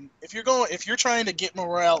trying to get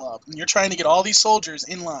morale up, and you're trying to get all these soldiers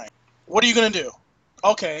in line, what are you gonna do?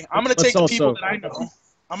 Okay, I'm gonna take the people that I know.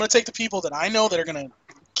 I'm gonna take the people that I know that are gonna,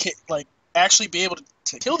 actually be able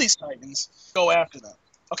to kill these Titans. Go after them.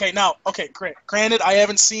 Okay, great. Granted, I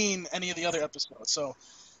haven't seen any of the other episodes, so,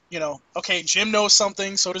 okay, Jim knows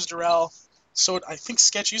something. So does Darrell. So I think,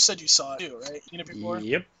 Sketch, you said you saw it too, right? You know, before?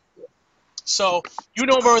 Yep. So you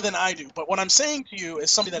know more than I do. But what I'm saying to you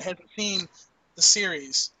is somebody that hasn't seen the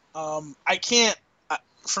series. I can't.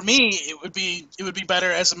 For me, it would be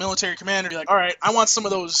better as a military commander to be like, all right, I want some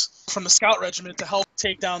of those from the Scout Regiment to help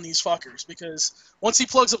take down these fuckers, because once he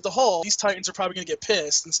plugs up the hole, these Titans are probably gonna get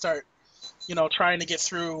pissed and start, trying to get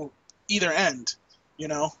through either end.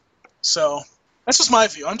 So. That's just my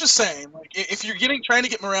view. I'm just saying, like, if you're trying to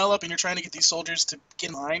get morale up and you're trying to get these soldiers to get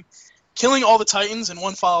in line, killing all the Titans in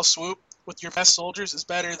one foul swoop with your best soldiers is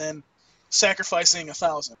better than sacrificing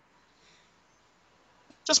 1,000.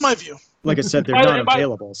 Just my view. Like I said, they're not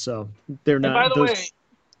available, so they're not.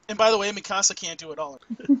 And by the way, Mikasa can't do it all.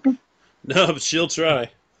 No, but she'll try.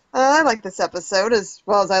 I like this episode as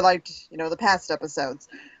well as I liked, the past episodes.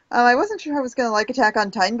 I wasn't sure I was going to like Attack on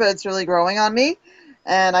Titan, but it's really growing on me.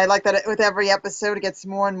 And I like that with every episode it gets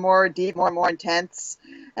more and more deep, more and more intense.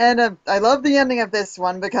 And I love the ending of this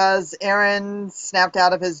one because Eren snapped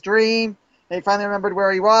out of his dream. And he finally remembered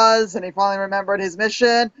where he was, and he finally remembered his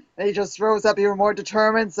mission. And he just rose up even more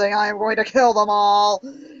determined, saying, I am going to kill them all.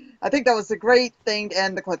 I think that was a great thing to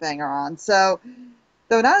end the cliffhanger on. So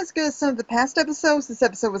Though not as good as some of the past episodes, this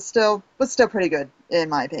episode was still pretty good, in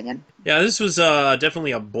my opinion. Yeah, this was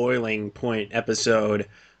definitely a boiling point episode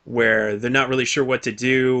where they're not really sure what to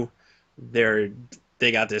do.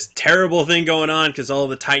 They got this terrible thing going on because all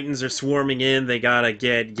the Titans are swarming in. They gotta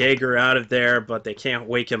get Jaeger out of there, but they can't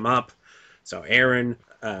wake him up. So Aaron,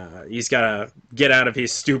 he's gotta get out of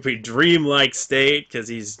his stupid dream-like state because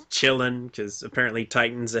he's chilling. Because apparently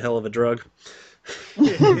Titan's a hell of a drug.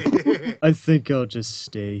 I think I'll just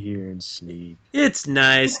stay here and sleep. It's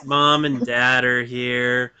nice. Mom and Dad are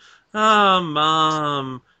here. Oh,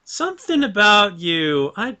 Mom. Something about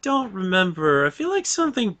you. I don't remember. I feel like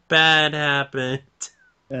something bad happened.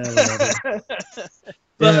 Whatever.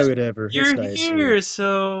 But Whatever. It's You're nice here,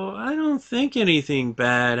 so I don't think anything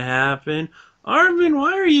bad happened. Armin,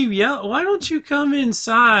 why are you Why don't you come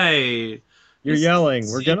inside? You're This yelling.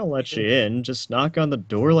 is We're gonna let you in. Just knock on the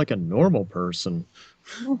door like a normal person.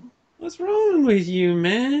 What's wrong with you,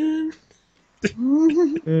 man?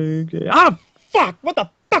 Okay. Ah, fuck! What the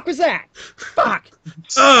fuck was that? Fuck!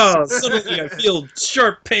 Oh, suddenly I feel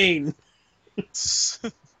sharp pain.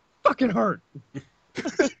 Fucking hurt.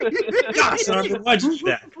 Gosh, Armin, why'd you do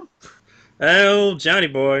that? Oh, Johnny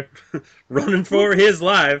boy, running for his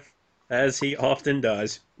life, as he often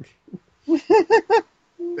does.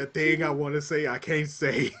 The thing I want to say, I can't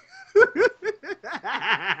say.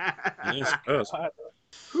 I suppose.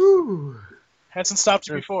 Whew. Hasn't stopped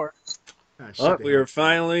you before. Ah, shit, But they we are have-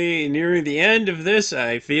 finally nearing the end of this,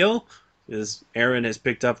 I feel. As Aaron has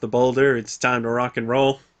picked up the boulder, it's time to rock and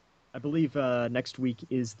roll. I believe next week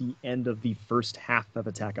is the end of the first half of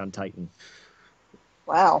Attack on Titan.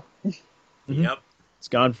 Wow. Mhm. Yep. It's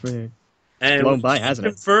gone for And blown we by, can hasn't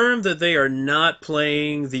it? confirm that they are not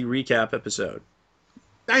playing the recap episode.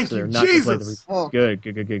 Thank So you, they're not gonna play the Jesus. Oh, good,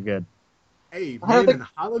 good, good, good, good. Amen I don't think- and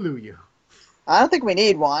hallelujah. I don't think we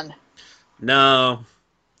need one. No.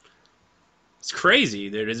 It's crazy.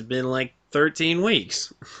 There has been like 13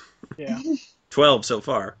 weeks. Yeah. 12 so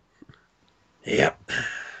far. Yep.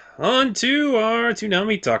 On to our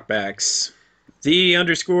Toonami talkbacks. The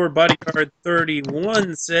 _ bodyguard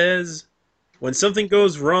 31 says, when something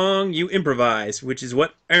goes wrong, you improvise, which is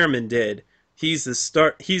what Airman did. He's the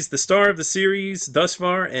star of the series thus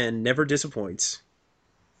far and never disappoints.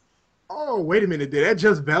 Oh, wait a minute. Did that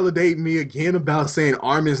just validate me again about saying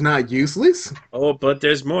Armin's not useless? Oh, but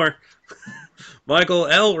there's more. Michael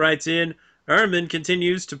L. writes in, Armin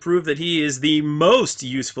continues to prove that he is the most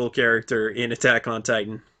useful character in Attack on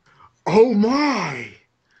Titan. Oh, my.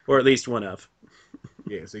 Or at least one of.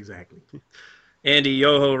 Yes, exactly. Andy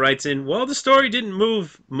Yoho writes in, while the story didn't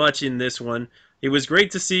move much in this one, it was great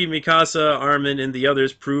to see Mikasa, Armin, and the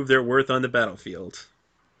others prove their worth on the battlefield.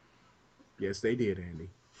 Yes, they did, Andy.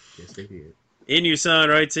 Yes, they did. Inu-san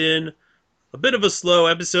writes in, a bit of a slow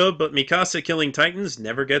episode, but Mikasa killing Titans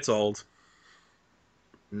never gets old.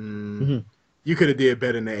 Mm, You could have did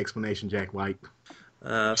better in the explanation, Jack White.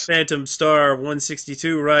 Phantom Star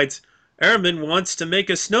 162 writes, Airman wants to make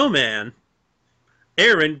a snowman.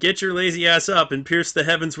 Aaron, get your lazy ass up and pierce the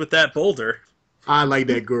heavens with that boulder. I like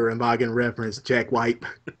that Gurren Lagann reference, Jack White.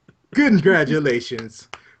 Congratulations.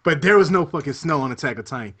 But there was no fucking snow on Attack of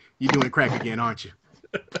Titan. You doing crack again, aren't you?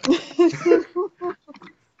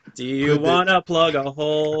 Do you want to plug a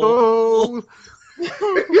hole? Oh.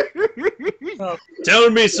 Tell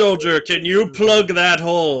me, soldier, can you plug that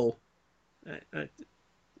hole?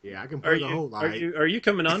 Yeah, I can Are plug a hole. are you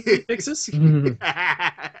coming on to fix this?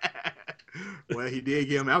 Well, he did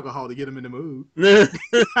give him alcohol to get him in the mood.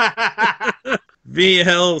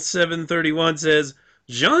 VL731 says,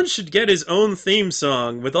 Jean should get his own theme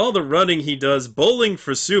song. With all the running he does, Bowling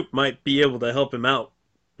for Soup might be able to help him out.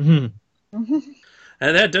 And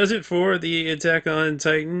that does it for the Attack on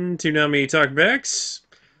Titan Toonami Talkbacks.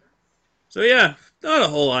 So yeah, not a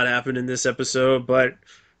whole lot happened in this episode, but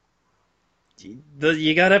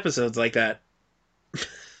you got episodes like that.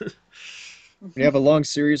 When you have a long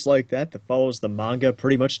series like that follows the manga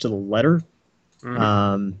pretty much to the letter,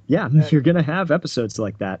 yeah, you're gonna have episodes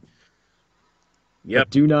like that. Yep.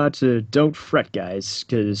 But don't fret, guys,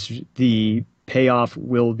 because the payoff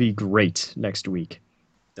will be great next week.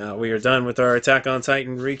 Now we are done with our Attack on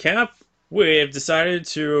Titan recap. We have decided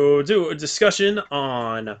to do a discussion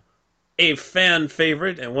on a fan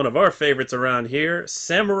favorite and one of our favorites around here,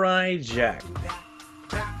 Samurai Jack.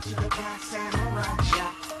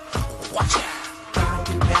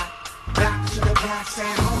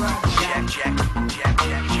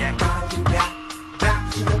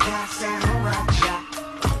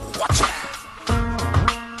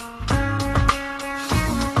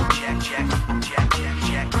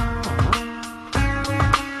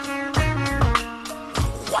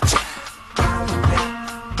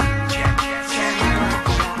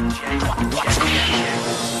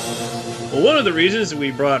 Well, one of the reasons we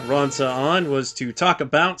brought Ronsa on was to talk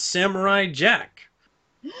about Samurai Jack.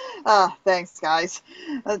 Thanks, guys.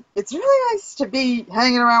 It's really nice to be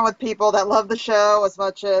hanging around with people that love the show as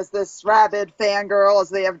much as this rabid fangirl, as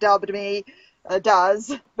they have dubbed me,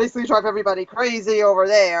 does. Basically drive everybody crazy over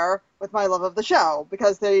there with my love of the show,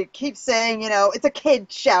 because they keep saying, it's a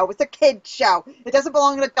kid show, it's a kid show. It doesn't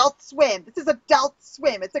belong in Adult Swim. This is Adult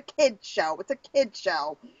Swim. It's a kid show. It's a kid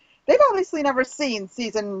show. They've obviously never seen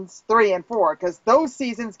seasons 3 and 4, because those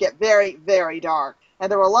seasons get very, very dark. And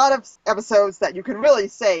there were a lot of episodes that you can really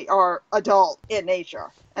say are adult in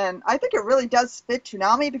nature. And I think it really does fit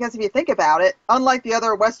Toonami, because if you think about it, unlike the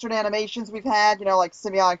other Western animations we've had, like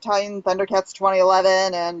Symbiotic Titan, Thundercats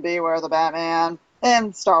 2011, and Beware the Batman,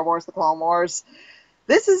 and Star Wars The Clone Wars,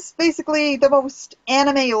 this is basically the most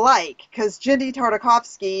anime-like, because Jindy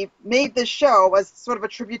Tartakovsky made this show as sort of a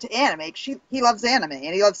tribute to anime. He loves anime,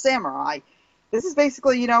 and he loves samurai. This is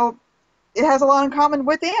basically, it has a lot in common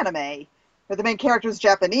with anime. But the main character is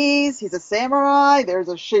Japanese, he's a samurai, there's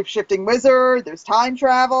a shape-shifting wizard, there's time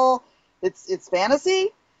travel, it's fantasy.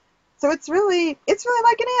 So it's really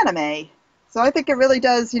like an anime. So I think it really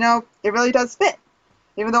does, it really does fit.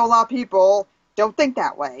 Even though a lot of people don't think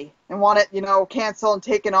that way and want it, canceled and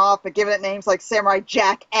taken off and giving it names like Samurai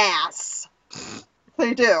Jackass.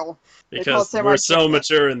 They do. Because we're so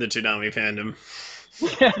mature in the Toonami fandom.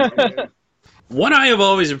 What I have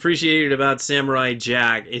always appreciated about Samurai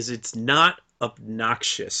Jack is it's not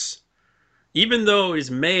obnoxious. Even though it's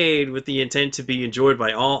made with the intent to be enjoyed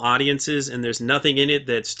by all audiences and there's nothing in it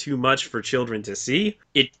that's too much for children to see,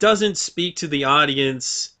 it doesn't speak to the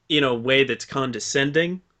audience in a way that's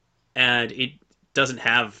condescending, and it doesn't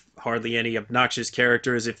have hardly any obnoxious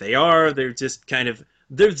characters. If they are, they're just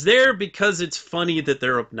they're there because it's funny that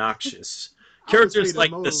they're obnoxious. Characters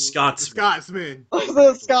like the Scotsman.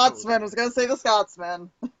 The Scotsman. I was going to say the Scotsman.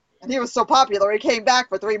 And he was so popular, he came back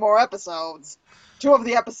for 3 more episodes. 2 of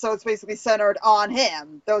the episodes basically centered on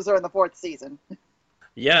him. Those are in the 4th season.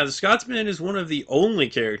 Yeah, the Scotsman is one of the only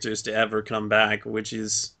characters to ever come back,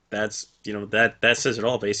 that says it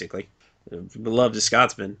all, basically. Love the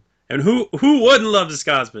Scotsman. And who wouldn't love the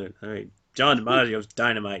Scotsman? I mean, John DiMaggio's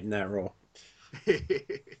dynamite in that role.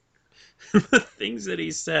 The things that he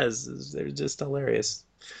says, they're just hilarious.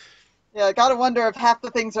 Yeah, I gotta wonder if half the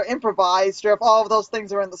things are improvised or if all of those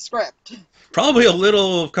things are in the script. Probably a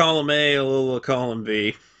little of column A, a little of column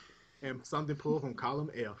B. And something pulled from column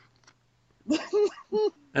F.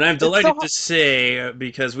 And I'm delighted to say,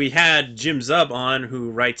 because we had Jim Zub on,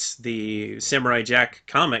 who writes the Samurai Jack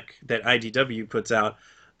comic that IDW puts out,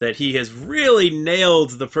 that he has really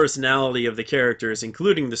nailed the personality of the characters,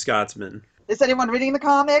 including the Scotsman. Is anyone reading the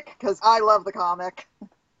comic? Because I love the comic.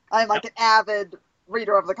 I'm like an avid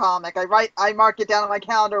reader of the comic. I mark it down on my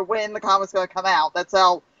calendar when the comic's going to come out. That's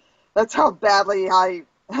how badly I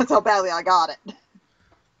got it.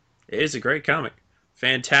 It is a great comic.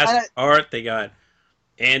 Fantastic art. They got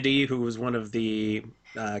Andy, who was one of the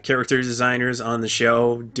character designers on the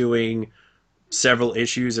show, doing several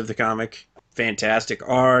issues of the comic. Fantastic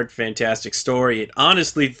art, fantastic story. It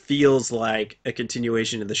honestly feels like a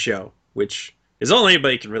continuation of the show, which is all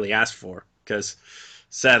anybody can really ask for, because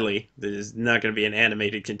sadly, there's not going to be an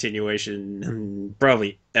animated continuation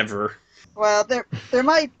probably ever. Well, there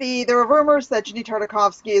might be. There are rumors that Jindy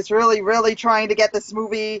Tartakovsky is really, really trying to get this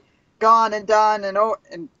movie gone and done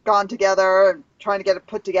and gone together, and trying to get it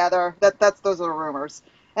put together. Those are the rumors.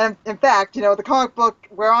 And in fact, the comic book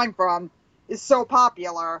where I'm from is so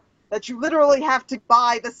popular that you literally have to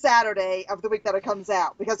buy the Saturday of the week that it comes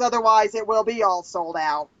out, because otherwise it will be all sold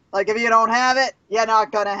out. Like, if you don't have it, you're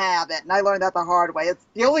not gonna have it. And I learned that the hard way. It's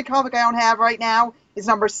the only comic I don't have right now is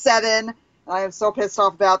number 7. And I am so pissed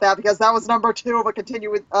off about that, because that was number 2 of a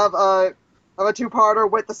of a 2-parter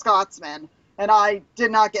with the Scotsman. And I did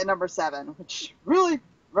not get number 7, which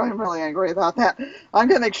I'm really angry about that. I'm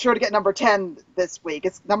gonna make sure to get number 10 this week.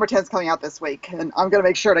 Number 10's coming out this week, and I'm gonna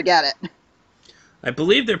make sure to get it. I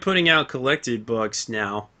believe they're putting out collected books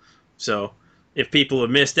now, so if people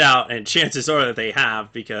have missed out, and chances are that they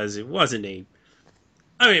have, because it wasn't a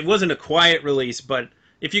quiet release, but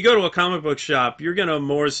if you go to a comic book shop, you're going to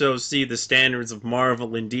more so see the standards of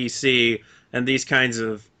Marvel and DC and these kinds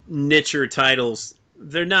of nicher titles.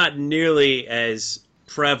 They're not nearly as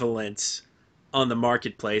prevalent on the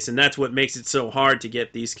marketplace, and that's what makes it so hard to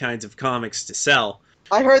get these kinds of comics to sell.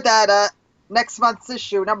 I heard that next month's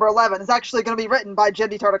issue, number 11, is actually going to be written by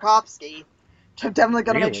Jindy Tartakovsky. I'm definitely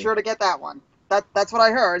going to make sure to get that one. That's what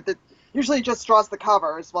I heard. That usually just draws the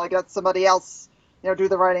covers while I got somebody else, do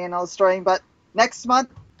the writing and illustrating. But next month,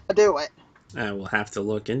 I'll do it. I will have to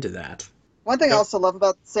look into that. One thing I also love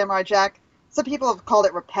about Samurai Jack, some people have called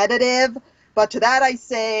it repetitive, but to that I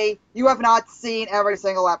say you have not seen every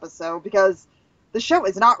single episode, because the show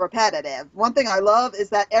is not repetitive. One thing I love is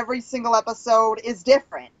that every single episode is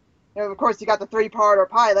different. Of course, you got the 3-parter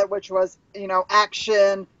pilot, which was,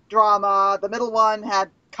 action, drama. The middle one had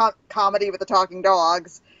comedy with the talking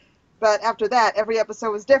dogs. But after that, every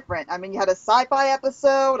episode was different. I mean, you had a sci-fi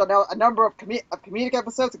episode, a number of comedic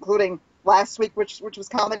episodes, including last week, which was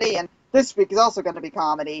comedy, and this week is also going to be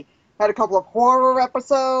comedy. Had a couple of horror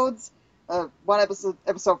episodes. One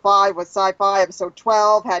episode 5 was sci-fi. Episode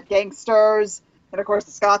 12 had gangsters. And, of course,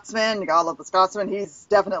 The Scotsman. You gotta love The Scotsman. He's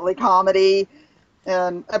definitely comedy.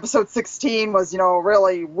 And episode 16 was,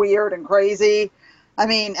 really weird and crazy. I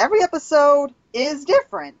mean, every episode is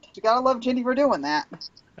different. You gotta love Ginny for doing that.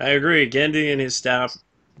 I agree. Gendy and his staff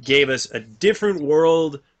gave us a different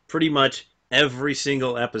world pretty much every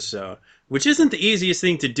single episode, which isn't the easiest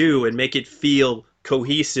thing to do and make it feel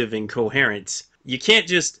cohesive and coherent. You can't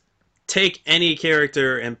just take any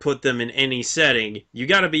character and put them in any setting. You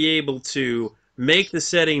gotta be able to make the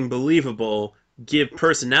setting believable, give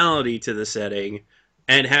personality to the setting,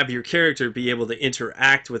 and have your character be able to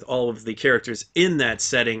interact with all of the characters in that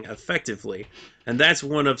setting effectively. And that's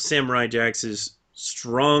one of Samurai Jack's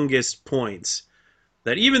strongest points.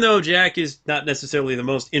 That even though Jack is not necessarily the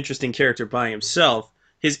most interesting character by himself,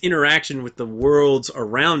 his interaction with the worlds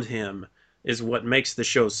around him is what makes the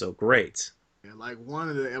show so great. Yeah, like one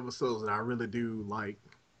of the episodes that I really do like,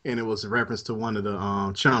 and it was a reference to one of the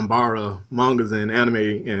Chambara mangas and anime,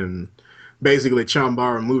 and basically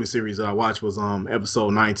Chambara movie series that I watched was episode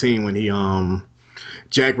 19 when he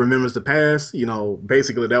Jack remembers the past.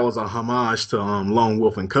 Basically that was a homage to Lone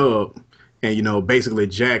Wolf and Cub, and basically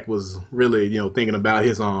Jack was really thinking about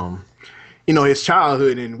his his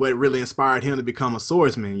childhood and what really inspired him to become a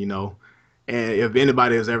swordsman. And if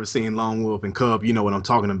anybody has ever seen Lone Wolf and Cub, you know what I'm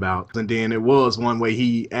talking about. And then it was one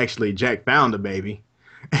way Jack found the baby.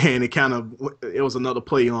 And it was another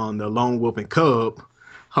play on the Lone Wolf and Cub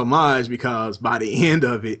homage, because by the end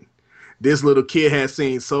of it, this little kid had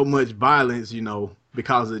seen so much violence,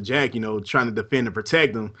 because of Jack, trying to defend and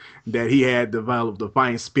protect him, that he had developed a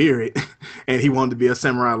fighting spirit and he wanted to be a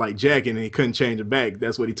samurai like Jack, and he couldn't change it back.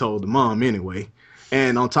 That's what he told the mom anyway.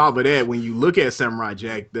 And on top of that, when you look at Samurai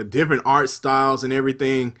Jack, the different art styles and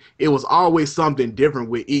everything, it was always something different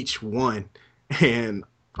with each one. And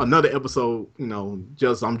another episode,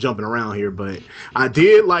 I'm jumping around here, but I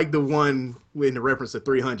did like the one with the reference to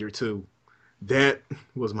 300 too. That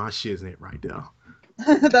was my shiznit right there.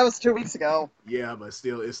 That was 2 weeks ago. Yeah, but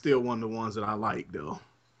it's still one of the ones that I like though.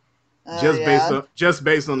 Yeah.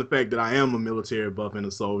 Based on the fact that I am a military buff and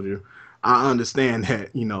a soldier, I understand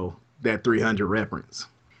that, that 300 reference.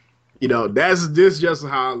 That's just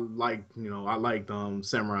how I liked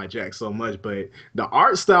Samurai Jack so much. But the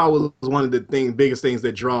art style was one of the biggest things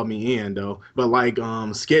that draw me in though. But like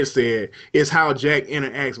Sketch said, it's how Jack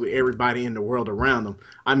interacts with everybody in the world around him.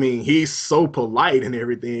 I mean, he's so polite and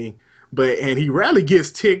everything, and he rarely gets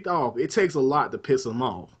ticked off. It takes a lot to piss him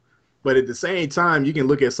off. But at the same time, you can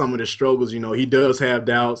look at some of the struggles. He does have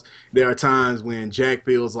doubts. There are times when Jack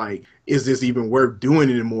feels like, is this even worth doing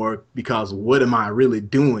anymore? Because what am I really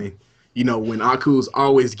doing? When Aku's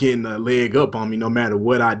always getting a leg up on me, no matter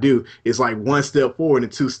what I do, it's like 1 step forward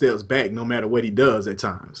and 2 steps back, no matter what he does at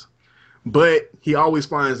times. But he always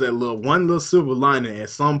finds that one little silver lining at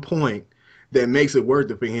some point that makes it worth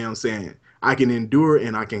it for him, saying, I can endure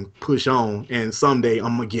and I can push on, and someday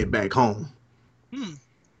I'm going to get back home.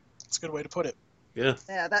 That's a good way to put it. Yeah.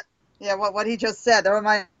 Yeah, what he just said, that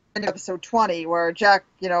reminded me of episode 20, where Jack,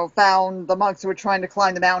 found the monks who were trying to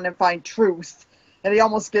climb the mountain and find truth. And he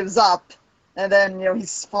almost gives up, and then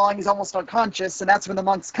he's falling, he's almost unconscious, and that's when the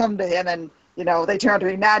monks come to him, and they turn out to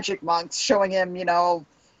be magic monks, showing him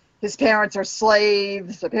his parents are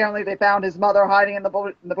slaves. Apparently they found his mother hiding in the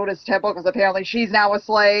Buddhist temple, because apparently she's now a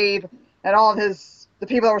slave, and all of the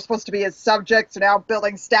people that were supposed to be his subjects are now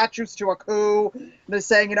building statues to Aku. And they're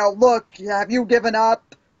saying, look, have you given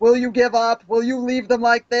up? Will you give up? Will you leave them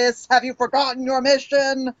like this? Have you forgotten your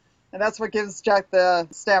mission? And that's what gives Jack the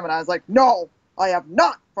stamina. He's like, no, I have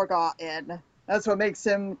not forgotten. That's what makes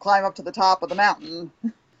him climb up to the top of the mountain.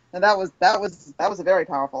 And that was a very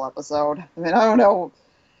powerful episode. I mean, I don't know.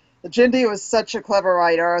 Jindy was such a clever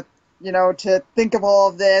writer, to think of all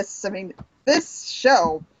of this. I mean, this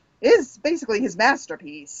show is basically his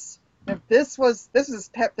masterpiece. If this was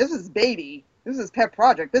his baby. This was his pet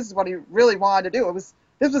project. This is what he really wanted to do. This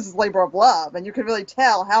was his labor of love, and you could really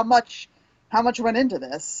tell how much went into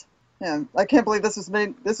this. Yeah, I can't believe this was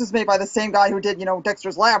made. This was made by the same guy who did,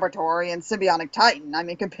 Dexter's Laboratory and Symbiotic Titan. I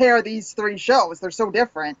mean, compare these three shows; they're so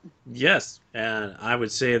different. Yes, and I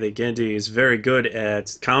would say that Gendy is very good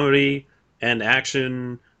at comedy and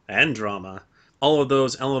action and drama. All of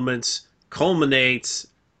those elements culminate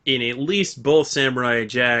in at least both Samurai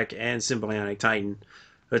Jack and Symbiotic Titan.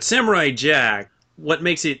 But Samurai Jack, what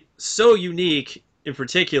makes it so unique in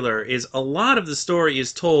particular is a lot of the story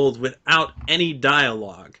is told without any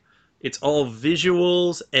dialogue. It's all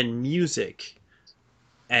visuals and music.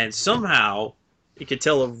 And somehow it could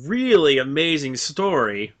tell a really amazing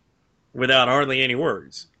story without hardly any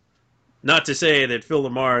words. Not to say that Phil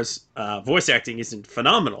Lamar's voice acting isn't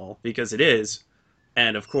phenomenal, because it is.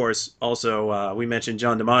 And of course, also, we mentioned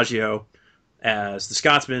John DiMaggio as the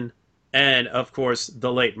Scotsman, and of course,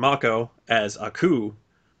 the late Mako as Aku,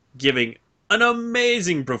 giving an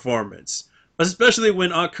amazing performance, especially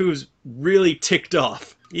when Aku's really ticked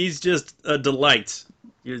off. He's just a delight.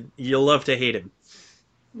 You'll love to hate him.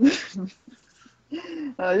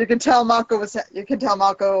 You can tell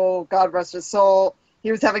Mako, God rest his soul,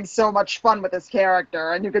 he was having so much fun with his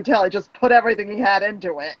character, and you could tell he just put everything he had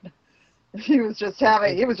into it. He was just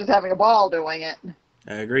having a ball doing it.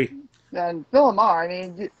 I agree. And Phil Lamar, I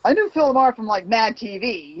mean, I knew Phil Lamar from like Mad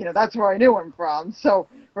TV. That's where I knew him from. So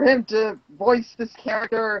for him to voice this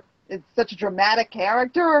character, it's such a dramatic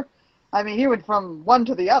character. I mean, he went from one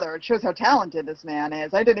to the other. It shows how talented this man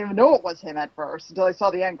is. I didn't even know it was him at first until I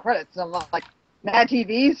saw the end credits. And I'm like, Mad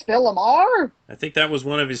TV's Phil Lamar? I think that was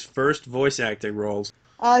one of his first voice acting roles.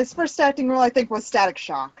 His first acting role, I think, was Static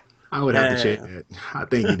Shock. I would have to check that. I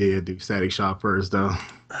think he did do Static Shock first, though.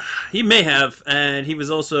 He may have, and he was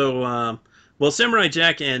also... Samurai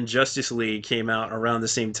Jack and Justice League came out around the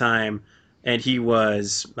same time, and he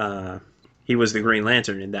was the Green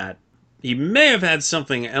Lantern in that. He may have had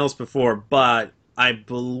something else before, but I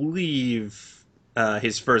believe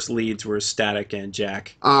his first leads were Static and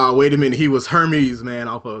Jack. Wait a minute. He was Hermes, man,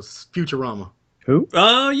 off of Futurama. Who?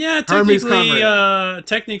 Oh, yeah, Hermes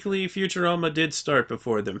technically Futurama did start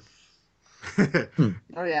before them.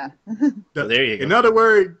 Oh, yeah. So there you go. In other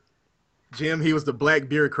words, Jim, he was the black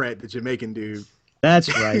bureaucrat, the Jamaican dude.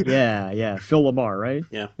 That's right. Yeah. Phil Lamar, right?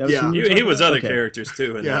 Yeah. That was Yeah. who you were He talking was about? other Okay. characters,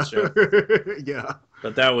 too, in Yeah. that show. Yeah.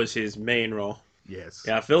 But that was his main role. Yes.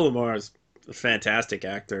 Yeah, Phil Lamar is a fantastic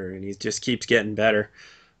actor, and he just keeps getting better.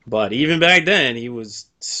 But even back then, he was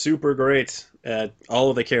super great at all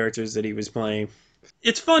of the characters that he was playing.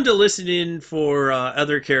 It's fun to listen in for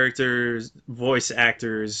other characters, voice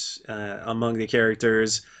actors among the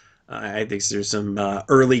characters. I think there's some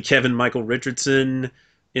early Kevin Michael Richardson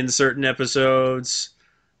in certain episodes.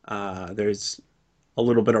 There's a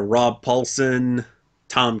little bit of Rob Paulson,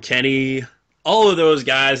 Tom Kenny. All of those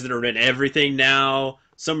guys that are in everything now.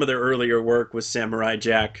 Some of their earlier work was Samurai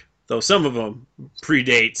Jack, though some of them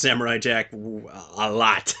predate Samurai Jack a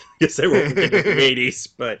lot because they were in the 80s.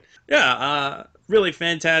 But yeah, really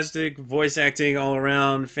fantastic voice acting all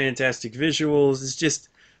around, fantastic visuals.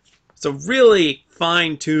 It's a really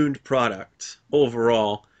fine-tuned product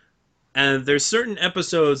overall. And there's certain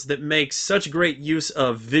episodes that make such great use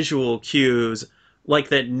of visual cues, like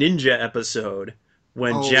that ninja episode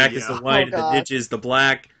when Jack is the white and the ninja is the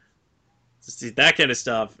black. See, that kind of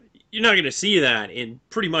stuff. You're not going to see that in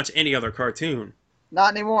pretty much any other cartoon.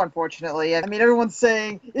 Not anymore, unfortunately. I mean, everyone's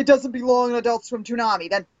saying it doesn't belong in Adult Swim Toonami.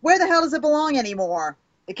 Then where the hell does it belong anymore?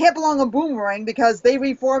 It can't belong on Boomerang because they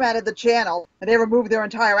reformatted the channel and they removed their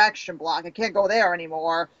entire action block. It can't go there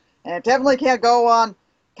anymore. And it definitely can't go on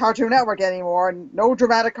Cartoon Network anymore. And no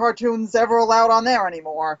dramatic cartoons ever allowed on there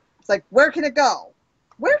anymore. It's like, where can it go?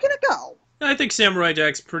 Where can it go? I think Samurai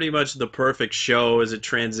Jack's pretty much the perfect show as a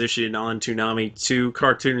transition on Toonami to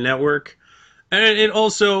Cartoon Network. And it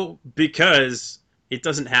also, because it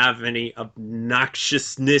doesn't have any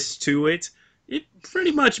obnoxiousness to it, it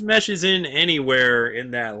pretty much meshes in anywhere in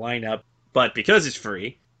that lineup. But because it's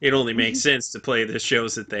free, it only makes sense to play the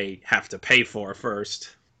shows that they have to pay for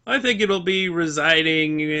first. I think it'll be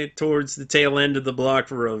residing towards the tail end of the block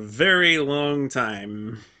for a very long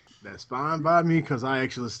time. That's fine by me because I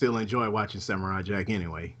actually still enjoy watching Samurai Jack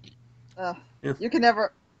anyway. Yeah. You can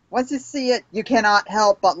never, once you see it, you cannot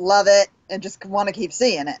help but love it and just want to keep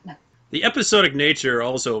seeing it. The episodic nature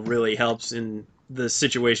also really helps in the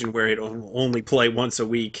situation where it'll only play once a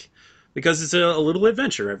week, because it's a little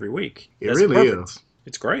adventure every week. It really is.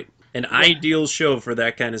 It's great. An ideal show for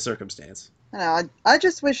that kind of circumstance. I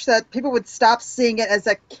just wish that people would stop seeing it as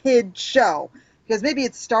a kid show. Because maybe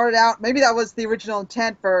it started out, maybe that was the original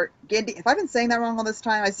intent for Gindi. If I've been saying that wrong all this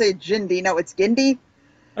time, I say Jindy. No, it's Gindi.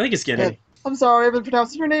 I think it's Gindi. I'm sorry, I've been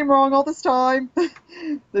pronouncing your name wrong all this time.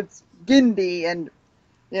 It's Gindi, and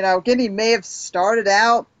Ginny may have started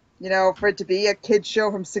out, for it to be a kid's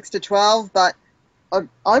show from 6 to 12, but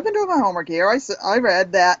I've been doing my homework here. I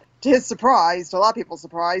read that, to his surprise, to a lot of people's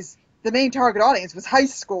surprise, the main target audience was high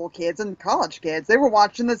school kids and college kids. They were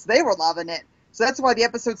watching this. They were loving it. So that's why the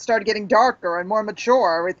episodes started getting darker and more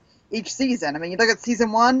mature with each season. I mean, you look at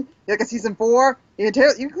season 1, you look at season 4, you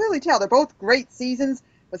can clearly tell they're both great seasons,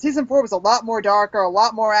 but season 4 was a lot more darker, a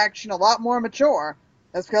lot more action, a lot more mature.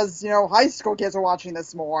 That's because, high school kids are watching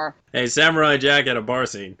this more. Hey, Samurai Jack had a bar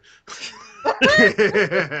scene.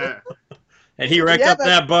 And he wrecked up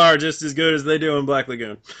that bar just as good as they do in Black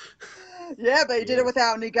Lagoon. Yeah, but he did it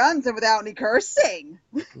without any guns and without any cursing.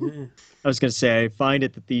 I was going to say, I find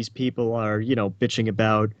it that these people are, bitching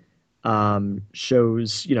about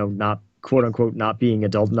shows, not, quote-unquote, not being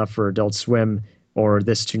adult enough for Adult Swim or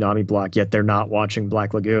this Toonami block, yet they're not watching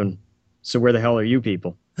Black Lagoon. So where the hell are you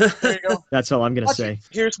people? There you go. That's all I'm going to say.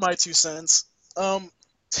 Here's my 2 cents.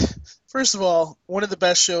 First of all, one of the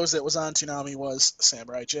best shows that was on Toonami was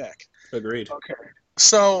Samurai Jack. Agreed. Okay.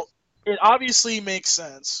 So it obviously makes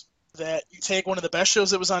sense that you take one of the best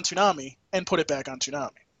shows that was on Toonami and put it back on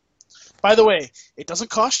Toonami. By the way, it doesn't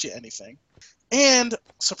cost you anything. And,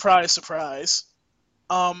 surprise, surprise,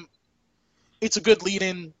 it's a good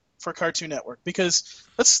lead-in for Cartoon Network. Because,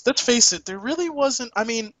 let's face it, there really wasn't... I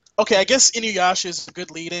mean, okay, I guess Inuyasha is a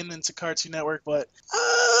good lead-in into Cartoon Network, but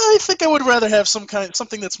I think I would rather have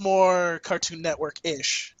something that's more Cartoon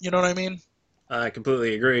Network-ish. You know what I mean? I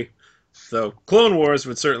completely agree. Though Clone Wars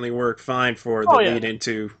would certainly work fine for the lead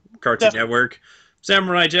into Cartoon Network.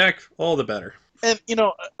 Samurai Jack, all the better. And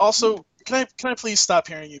also, can I please stop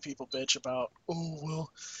hearing you people bitch about, oh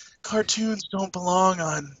well, cartoons don't belong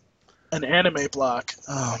on an anime block.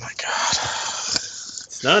 Oh my god.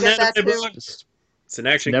 It's not an anime block. It's an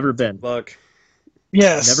action. Never been. Block.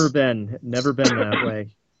 Yes. Never been that way.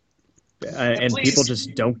 And please, people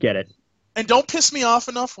just don't get it. And don't piss me off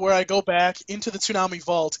enough where I go back into the Toonami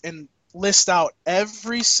vault and list out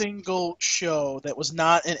every single show that was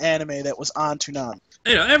not an anime that was on Toonami.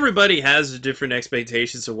 Everybody has different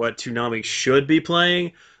expectations of what Toonami should be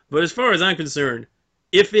playing, but as far as I'm concerned,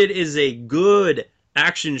 if it is a good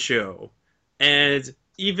action show, and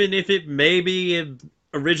even if it may be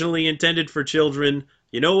originally intended for children,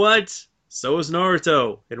 you know what? So is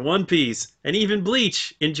Naruto and One Piece and even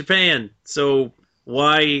Bleach in Japan. So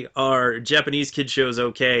why are Japanese kid shows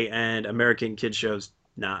okay and American kid shows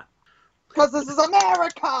not? Because this is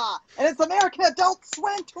America, and it's American Adult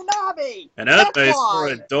Swim Toonami. And anime for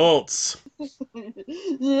adults.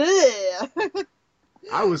 Yeah.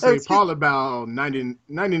 I would say probably about 99%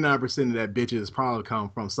 of that bitches probably come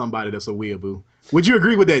from somebody that's a weeaboo. Would you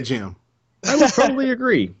agree with that, Jim? I would totally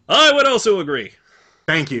agree. I would also agree.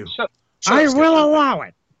 Thank you. I will allow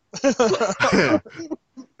it.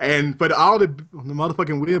 And for all the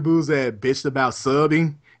motherfucking weeaboos that bitched about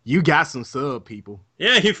subbing, you got some sub people.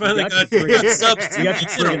 Yeah, you finally got subs. You got your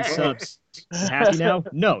friggin' subs. Happy now?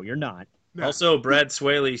 No, you're not. No. Also, Brad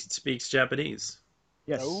Swaley speaks Japanese.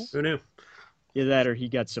 Yes. No. Who knew? Either that or he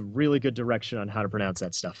got some really good direction on how to pronounce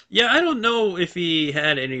that stuff. Yeah, I don't know if he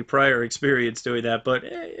had any prior experience doing that, but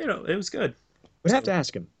it was good. We'd have to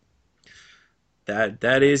ask him.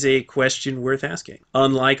 That is a question worth asking.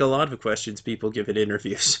 Unlike a lot of questions people give in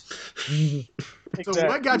interviews. So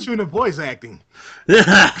what got you into voice acting?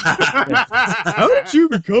 How did you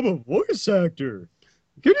become a voice actor?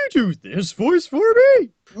 Can you do this voice for me?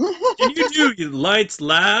 Can you do your lights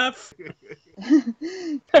laugh? I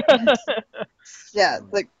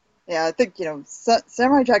think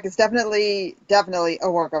Samurai Jack is definitely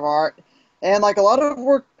a work of art, and like a lot of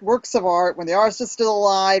works of art, when the artist is still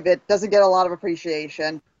alive, it doesn't get a lot of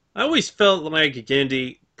appreciation. I always felt like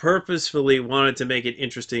Genndy purposefully wanted to make it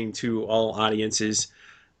interesting to all audiences,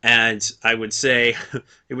 and I would say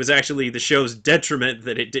it was actually the show's detriment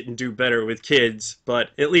that it didn't do better with kids, but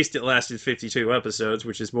at least it lasted 52 episodes,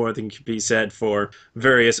 which is more than can be said for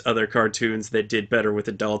various other cartoons that did better with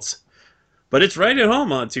adults. But it's right at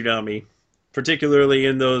home on Toonami, particularly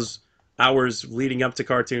in those hours leading up to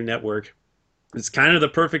Cartoon Network. It's kind of the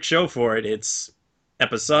perfect show for it. It's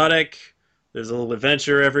episodic, there's a little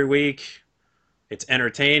adventure every week, it's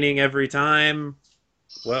entertaining every time.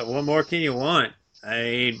 What more can you want?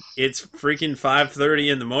 It's freaking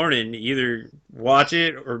 5:30 in the morning. Either watch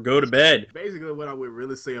it or go to bed. Basically, what I would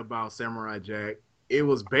really say about Samurai Jack, it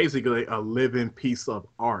was basically a living piece of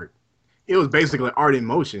art. It was basically art in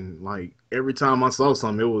motion. Like, every time I saw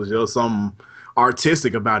something, it was just something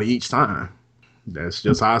artistic about it each time. That's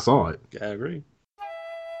just how I saw it. I agree.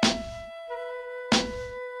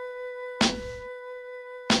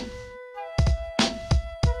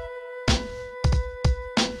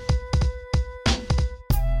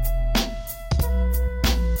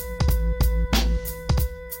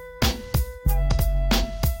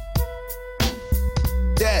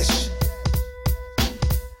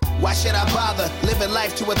 should I bother? Living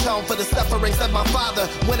life to atone for the sufferings of my father.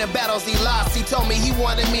 Winning battles he lost. He told me he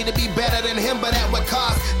wanted me to be better than him, but at what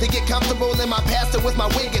cost? To get comfortable in my past and with my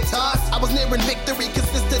wig get tossed. I was nearing victory,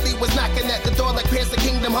 consistently was knocking at the door like Pierce the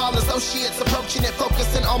Kingdom Hall. Associates approaching it,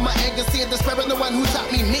 focusing on my anger, seeing the spirit, the one who taught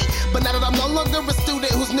me me. But now that I'm no longer a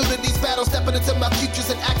student who's new to these battles, stepping into my futures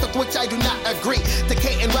and act with which I do not agree.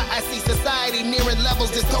 Decaying right, I see society nearing levels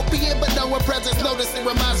dystopian, but no one presence notice. It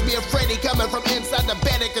reminds me of Freddy coming from inside the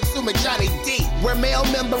bed and consuming Johnny D. We're male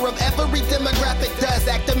member of every demographic does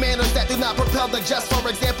act in manners that do not propel the just. For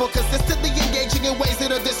example, consistently engaging in ways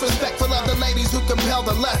that are disrespectful of the ladies who compel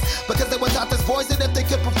the lust. Because they were taught as boys that if they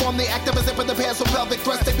could perform the act of a zip in the pants with pelvic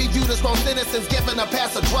thrust, they'd be viewed as wrong citizens, given a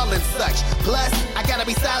pass or dwelling such. Plus, I gotta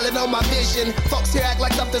be silent on my vision. Folks here act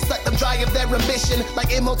like something sucked them dry of their ambition.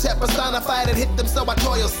 Like Imhotep personified and hit them, so I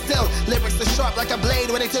toil still. Lyrics are sharp like a blade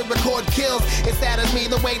ready to record kills. It saddens me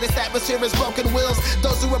the way this atmosphere is broken wills.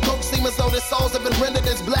 Those who approach seem as though their souls have been rendered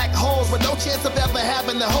as black holes with no chance of ever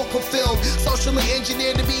having the hope fulfilled. Socially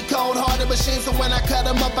engineered to be cold-hearted machines, so when I cut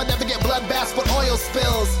them up, I never get bloodbaths for oil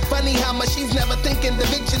spills. Funny how machines never think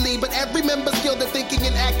individually, but every member skilled at thinking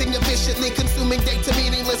and acting efficiently, consuming data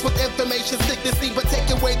meaningless with information sickness, but take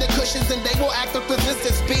away the cushions and they will act with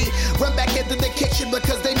resistance B. Run back into the kitchen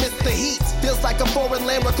because they miss the heat. Feels like a foreign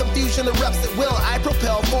land where confusion erupts at will. I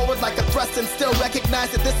propel forward like a thrust and still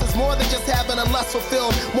recognize that this is more than just having a lust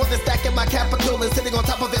fulfilled. More than stacking my capital and sitting on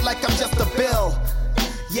top of it like I'm just a bill.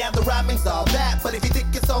 Yeah, the rhyming's all that, but if you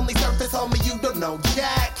think it's only surface, homie, you don't know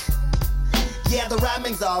jack. Yeah, the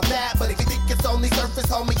rhyming's all that, but if you think it's only surface,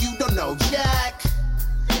 homie, you don't know jack.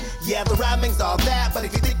 Yeah, the rhyming's all that, but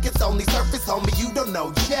if you think it's only surface, homie, you don't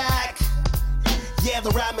know jack. Yeah,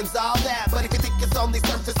 the rhyming's all that, but if you think it's only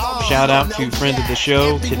surface, homie, Shout you out don't to know friend of the jack.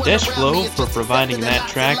 show, If you Kadesh went Flow, around me, it's for just providing something that I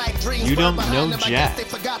track, like dreams You Don't run Know behind them, I Jack. guess they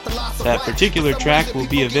forgot the loss of That life. particular For some track reason, will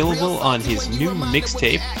be people get real available on salty his when new you remind with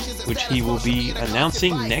mixtape, your actions which instead he of will be proceeding across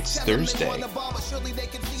announcing advice. next Settling Thursday. on the ball, but surely they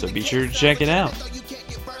can see So the be game sure to is check it out. out. Though you can't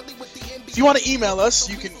get burly with the NBA. If you want to email us,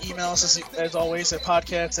 you can email us as always at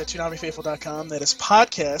podcast@toonamifaithful.com. That is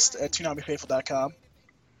podcast@toonamifaithful.com.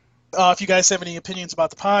 If you guys have any opinions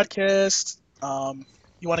about the podcast,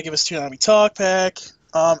 you want to give us Toonami Talk Pack,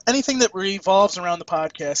 anything that revolves around the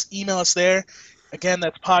podcast, email us there. Again,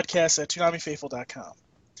 that's podcast@toonamifaithful.com.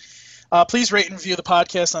 Please rate and review the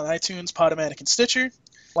podcast on iTunes, Podomatic, and Stitcher.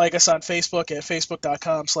 Like us on Facebook at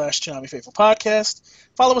facebook.com/ToonamiFaithfulPodcast.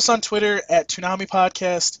 Follow us on Twitter at Toonami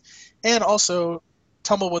Podcast. And also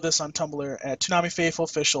tumble with us on Tumblr at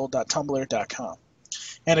ToonamiFaithfulOfficial.tumblr.com.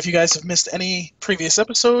 And if you guys have missed any previous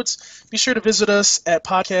episodes, be sure to visit us at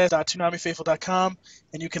podcast.toonamifaithful.com,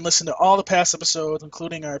 and you can listen to all the past episodes,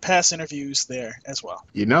 including our past interviews there as well.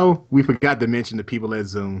 You know, we forgot to mention the people at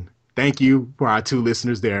Zune. Thank you for our 2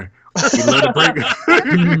 listeners there. We love to bring,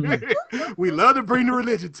 we love to bring the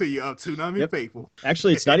religion to you up, Toonami Yep. Faithful.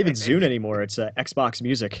 Actually, it's not even Zune anymore. It's Xbox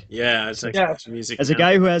Music. Yeah, it's like Yeah. music. As a now.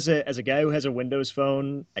 guy who has a Windows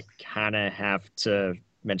phone, I kind of have to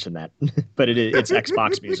mention that, but it's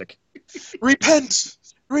Xbox Music. Repent!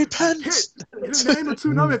 Repent! In the name of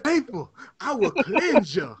Toonami Faithful, I will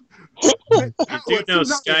cleanse you. You do know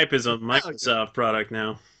Skype is a Microsoft product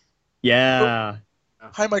now. Yeah.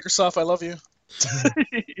 Hi, Microsoft, I love you.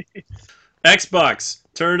 Xbox,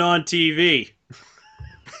 turn on TV.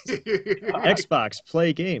 Xbox,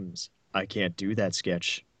 play games. I can't do that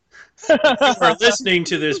sketch. You are listening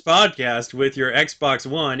to this podcast with your Xbox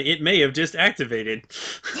One. It may have just activated.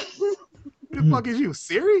 The fuck is you,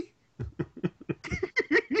 Siri?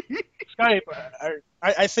 Skype,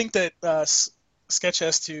 I think that Sketch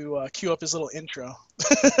has to queue up his little intro.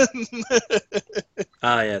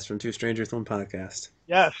 Ah, yes, from Two Strangers, One Podcast.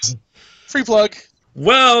 Yes. Free plug.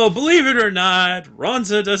 Well, believe it or not,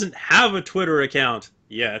 Ronza doesn't have a Twitter account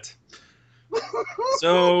yet.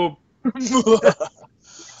 So,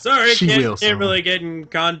 sorry, She will can't soon. really get in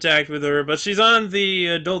contact with her, but she's on the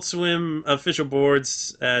Adult Swim official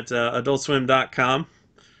boards at adultswim.com.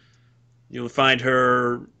 You'll find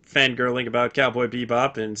her fangirling about Cowboy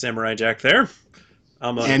Bebop and Samurai Jack there.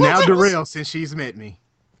 And now Darrell, since she's met me.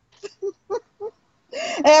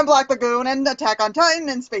 And Black Lagoon and Attack on Titan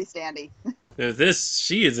and Space Dandy.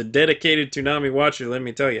 She is a dedicated Toonami watcher, let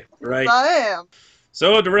me tell you. Right. I am.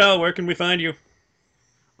 So, Darrell, where can we find you?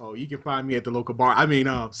 Oh, you can find me at the local bar. I mean,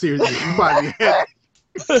 seriously, you can find me at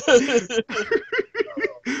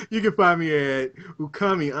you can find me at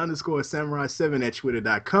ukami_samurai7 at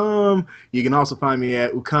twitter.com. You can also find me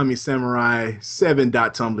at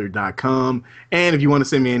ukamisamurai7.tumblr.com. And if you want to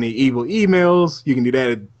send me any evil emails, you can do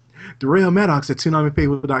that at DarrellMaddox at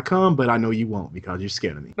ToonamiFaithful.com, but I know you won't because you're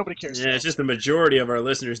scared of me. Nobody cares. Yeah, it's just the majority of our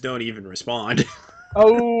listeners don't even respond.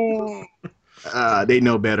 Oh, They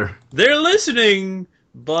know better. They're listening,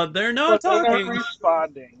 but they're not but they're not talking.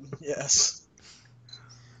 responding. Yes.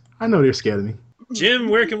 I know they're scared of me. Jim,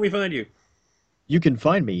 where can we find you? You can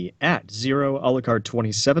find me at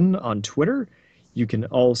 0alucard27 on Twitter. You can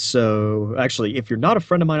also, actually, if you're not a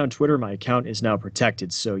friend of mine on Twitter, my account is now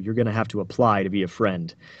protected, so you're going to have to apply to be a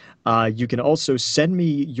friend. You can also send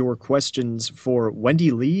me your questions for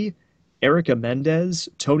Wendy Lee, Erica Mendez,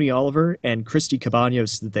 Tony Oliver, and Christy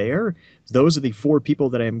Cabanos there. Those are the 4 people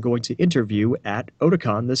that I am going to interview at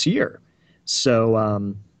Otakon this year.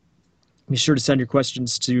 So be sure to send your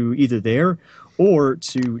questions to either there or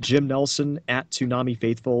to Jim Nelson at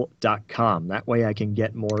ToonamiFaithful.com. That way I can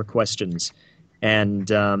get more questions. And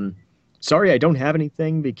sorry I don't have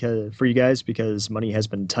anything for you guys because money has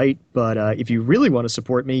been tight. But if you really want to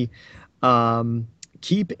support me,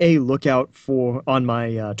 keep a lookout on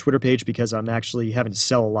my Twitter page because I'm actually having to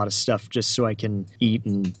sell a lot of stuff just so I can eat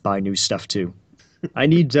and buy new stuff too. I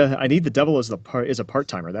need the devil as a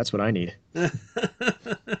part-timer. That's what I need.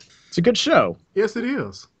 It's a good show. Yes, it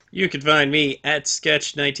is. You can find me at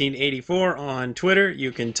Sketch1984 on Twitter.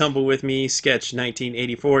 You can tumble with me,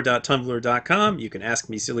 sketch1984.tumblr.com. You can ask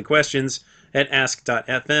me silly questions at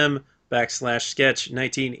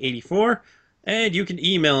ask.fm/sketch1984. And you can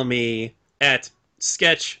email me at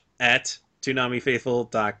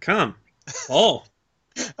sketch@toonamifaithful.com. Paul.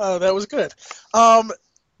 That was good.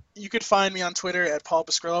 You could find me on Twitter at Paul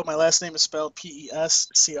Pescrillo. My last name is spelled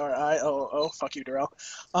Pescrioo. Fuck you, Darrell.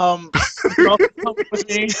 You can also tumble with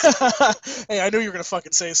me. Hey, I knew you were gonna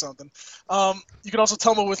fucking say something. You can also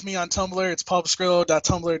tumble with me on Tumblr. It's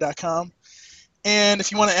paulpescrillo.tumblr.com. And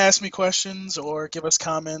if you want to ask me questions or give us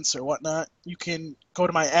comments or whatnot, you can go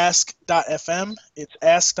to my ask.fm. It's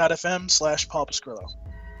ask.fm/Paul Pescrillo.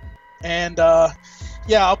 And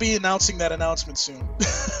yeah, I'll be announcing that announcement soon.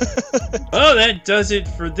 Oh, that does it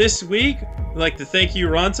for this week. I'd like to thank you,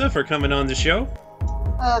 Ronta, for coming on the show.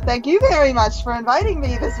 Thank you very much for inviting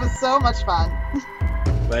me. This was so much fun.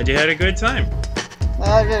 Glad you had a good time.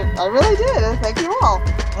 I really did. Thank you all.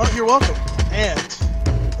 Oh, you're welcome. And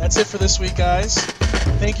that's it for this week, guys.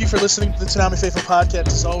 Thank you for listening to the Toonami Faithful podcast.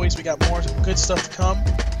 As always, we got more good stuff to come.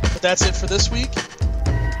 But that's it for this week.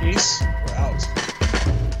 Peace. We're out.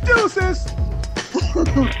 Deuces!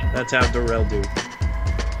 That's how Darrell do.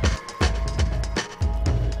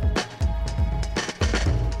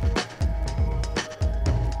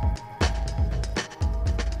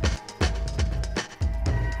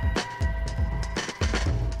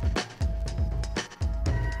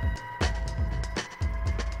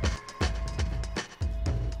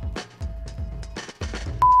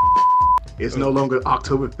 It's no longer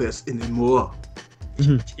Oktoberfest anymore.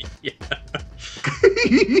 Yeah.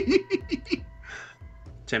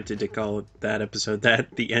 Tempted to call that episode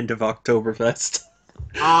that the end of Oktoberfest.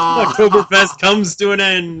 Oktoberfest comes to an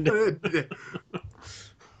end.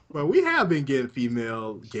 Well, we have been getting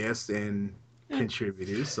female guests and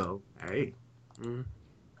contributors, so hey,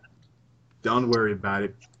 don't worry about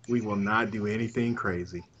it. We will not do anything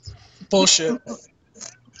crazy. Bullshit.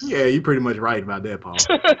 Yeah, you're pretty much right about that, Paul.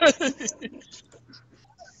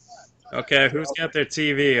 Okay, who's got their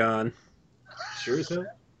TV on? Sure as hell.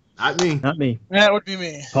 Not me. Not me. That would be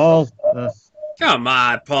me. Paul, Come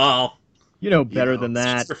on, Paul. you know better You know, than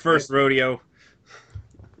that. It's your first rodeo.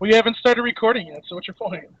 We haven't started recording yet, so what's your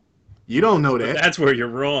point? You don't know that. That's where you're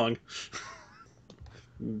wrong.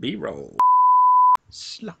 B-roll.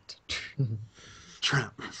 Slut.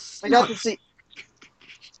 Trump. We got to see.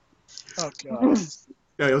 Oh, God.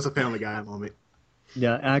 Yeah, it was a Family Guy moment.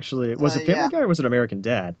 Yeah, actually, was it Family yeah. Guy or was it American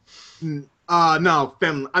Dad? No,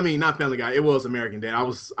 Family. I mean, not Family Guy. It was American Dad. I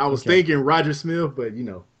was Okay. thinking Roger Smith, but you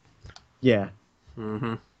know. Yeah.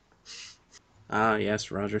 Mm-hmm. Ah,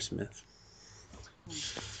 yes, Roger Smith.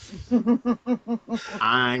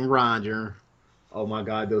 I'm Roger. Oh my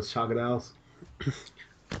God, those crocodiles.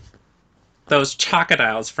 Those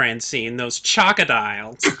chocodiles, Francine. Those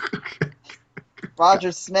chocodiles.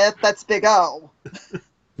 Roger Smith, that's Big O.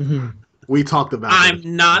 We talked about. I'm it.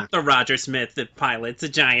 not the Roger Smith that pilots a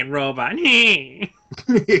giant robot. Big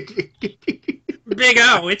O,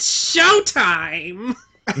 it's showtime!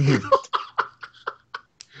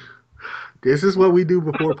 This is what we do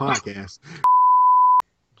before podcasts.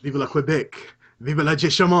 Vive la Quebec. Vive la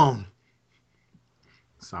Gishamon.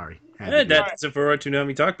 Sorry. Had to Hey, do it. that's it for our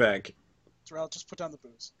Toonami Talkback. Terrell, just put down the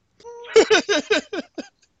booze.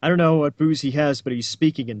 I don't know what booze he has, but he's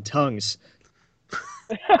speaking in tongues.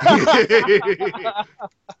 Well,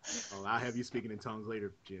 I'll have you speaking in tongues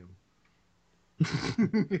later, Jim.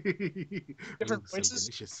 Different Ooh, so voices?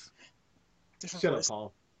 delicious. Different Shut up, voice.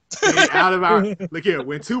 Paul. Out of our look here.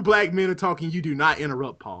 When two black men are talking, you do not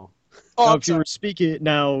interrupt, Paul. Oh, Now, I'm if you sorry. were speaking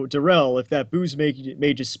now, Darrell, if that booze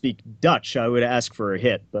made you speak Dutch, I would ask for a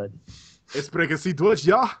hit. But Ik spreek Sie Deutsch,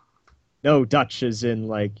 ja? no, Dutch is in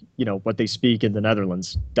like what they speak in the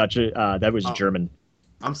Netherlands. Dutch, that was Oh. German.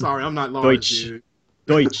 I'm sorry, I'm not large, Deutsch. dude.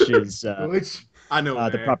 Deutsch is Deutsch? I know,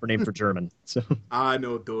 the man. proper name for German. So I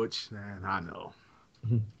know Deutsch, man. I know.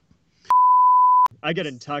 I get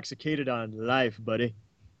intoxicated on life, buddy,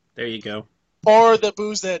 There you go. Or the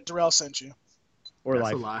booze that Darrell sent you. or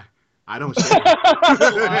That's a life. lie. I don't share.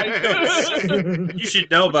 You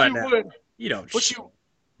should know by you now. would, You don't.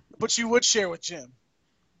 but you would share with Jim.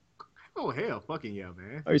 Oh hell, fucking yeah,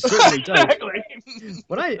 man. I certainly don't. Exactly.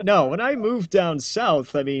 When I moved down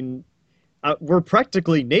south, I mean, we're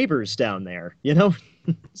practically neighbors down there,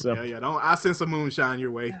 So Yeah, don't. I send some moonshine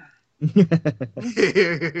your way.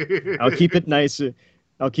 I'll keep it nice.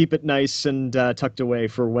 I'll keep it nice and tucked away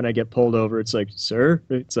for when I get pulled over. It's like, sir,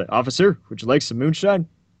 it's like, officer, would you like some moonshine?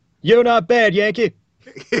 Yo, not bad, Yankee.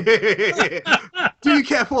 Do you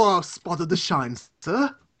care for a spot of the shine,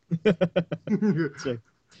 sir? It's like,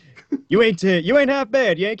 you ain't half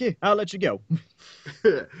bad, Yankee. I'll let you go.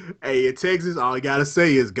 Hey, in Texas, all you gotta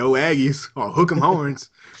say is go Aggies or hook 'em horns.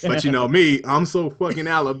 But you know me, I'm so fucking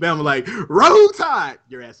Alabama, like, roll tide!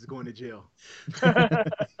 Your ass is going to jail.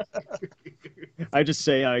 I just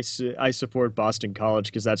say I support Boston College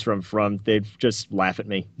because that's where I'm from. They'd just laugh at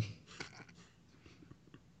me.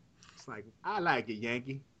 It's like, I like it,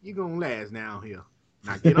 Yankee. You gonna last now here.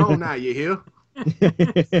 Now get on now, you hear?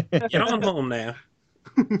 Get on home now.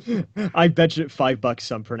 I bet you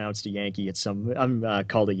 $5 I'm pronounced a Yankee. I'm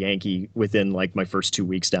called a Yankee within like my first 2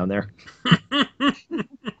 weeks down there.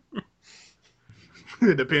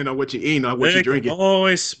 Depending on what you eat or what They you can drinking.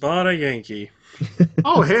 always spot a Yankee.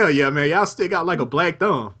 Oh hell yeah, man! Y'all stick out like a black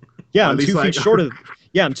thumb. Yeah, At I'm least 2 feet like- shorter.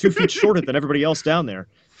 Yeah, I'm 2 feet shorter than everybody else down there.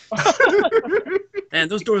 And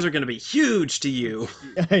those doors are going to be huge to you.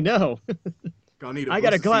 I know. Gonna need a I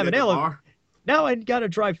gotta pussy climb seat an at the elevator. Now I gotta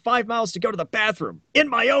drive 5 miles to go to the bathroom in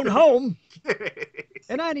my own home, bar.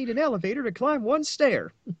 and I need an elevator to climb one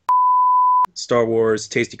stair. Star Wars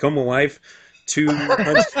Tasty Coma Wife.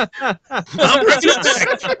 200. I'm bringing it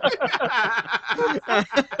back.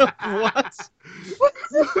 What?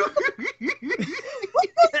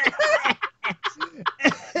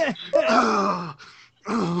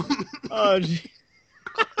 Oh, gee.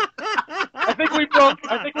 I think we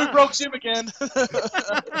broke Jim again.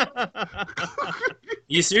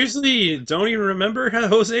 You seriously don't even remember how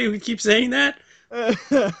Jose would keep saying that?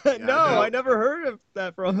 No, I never heard of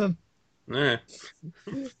that from him. Eh.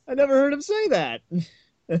 I never heard him say that.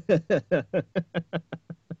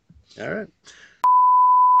 All right.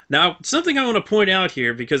 Now, something I want to point out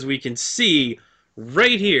here, because we can see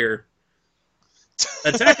right here,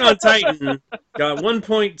 Attack on Titan got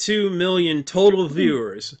 1.2 million total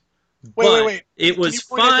viewers. but Wait. It Can was you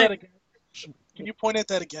point at that 5. again? Can you point at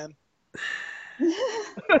that again?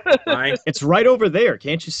 Why? It's right over there.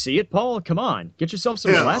 Can't you see it, Paul? Come on, get yourself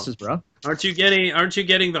some Yeah. glasses, bro. Aren't you getting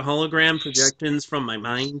the hologram projections from my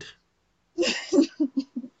mind?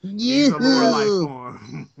 He's a lower life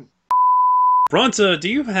form. Bronza, do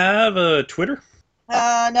you have a Twitter?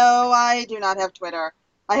 No, I do not have Twitter.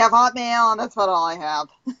 I have Hotmail, and that's about all I have.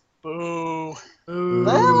 Boo. Ooh.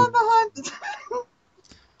 Well, I'm behind.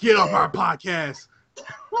 Get off our podcast.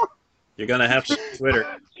 You're gonna have to Twitter.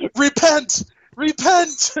 Repent!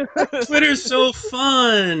 Twitter's so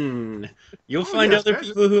fun. You'll find yeah, other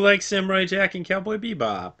especially- people who like Samurai Jack and Cowboy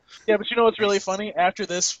Bebop. Yeah, but you know what's really funny? After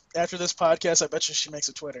this podcast, I bet you she makes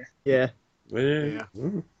a Twitter. Yeah. Yeah.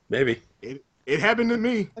 Maybe. It happened to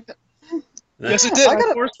me. Yes, it did. I gotta-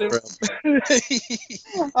 Of course it.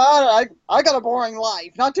 I got a boring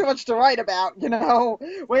life. Not too much to write about,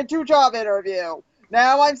 Went to job interview.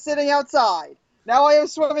 Now I'm sitting outside. Now I am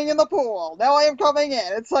swimming in the pool. Now I am coming in.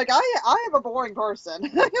 It's like I am a boring person.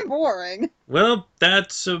 I am boring. Well,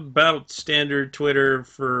 that's about standard Twitter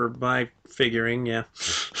for my figuring, yeah.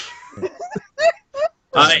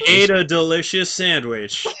 I ate a delicious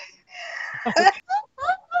sandwich.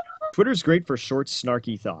 Twitter's great for short,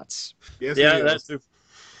 snarky thoughts. Yes, Yeah, it is. that's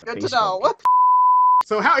Good to know.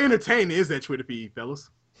 So how entertaining is that Twitter feed, fellas?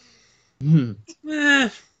 Hmm.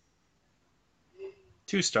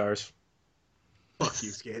 2 stars. Fuck you,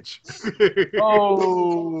 Sketch.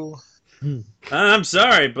 Oh. I'm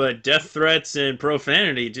sorry, but death threats and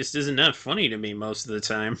profanity just isn't that funny to me most of the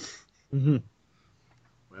time. Mhm.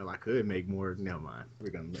 Well, I could make more. Never mind.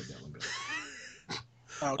 We're gonna let that one go.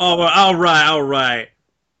 Oh, well, all right.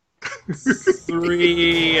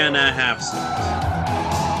 3.5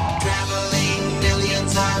 stars. Traveling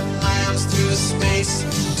millions of miles through space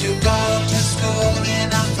to go to school in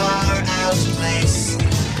a far out place.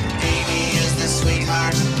 Amy is the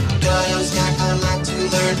sweetheart, Doyle's got a lot to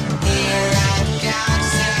learn.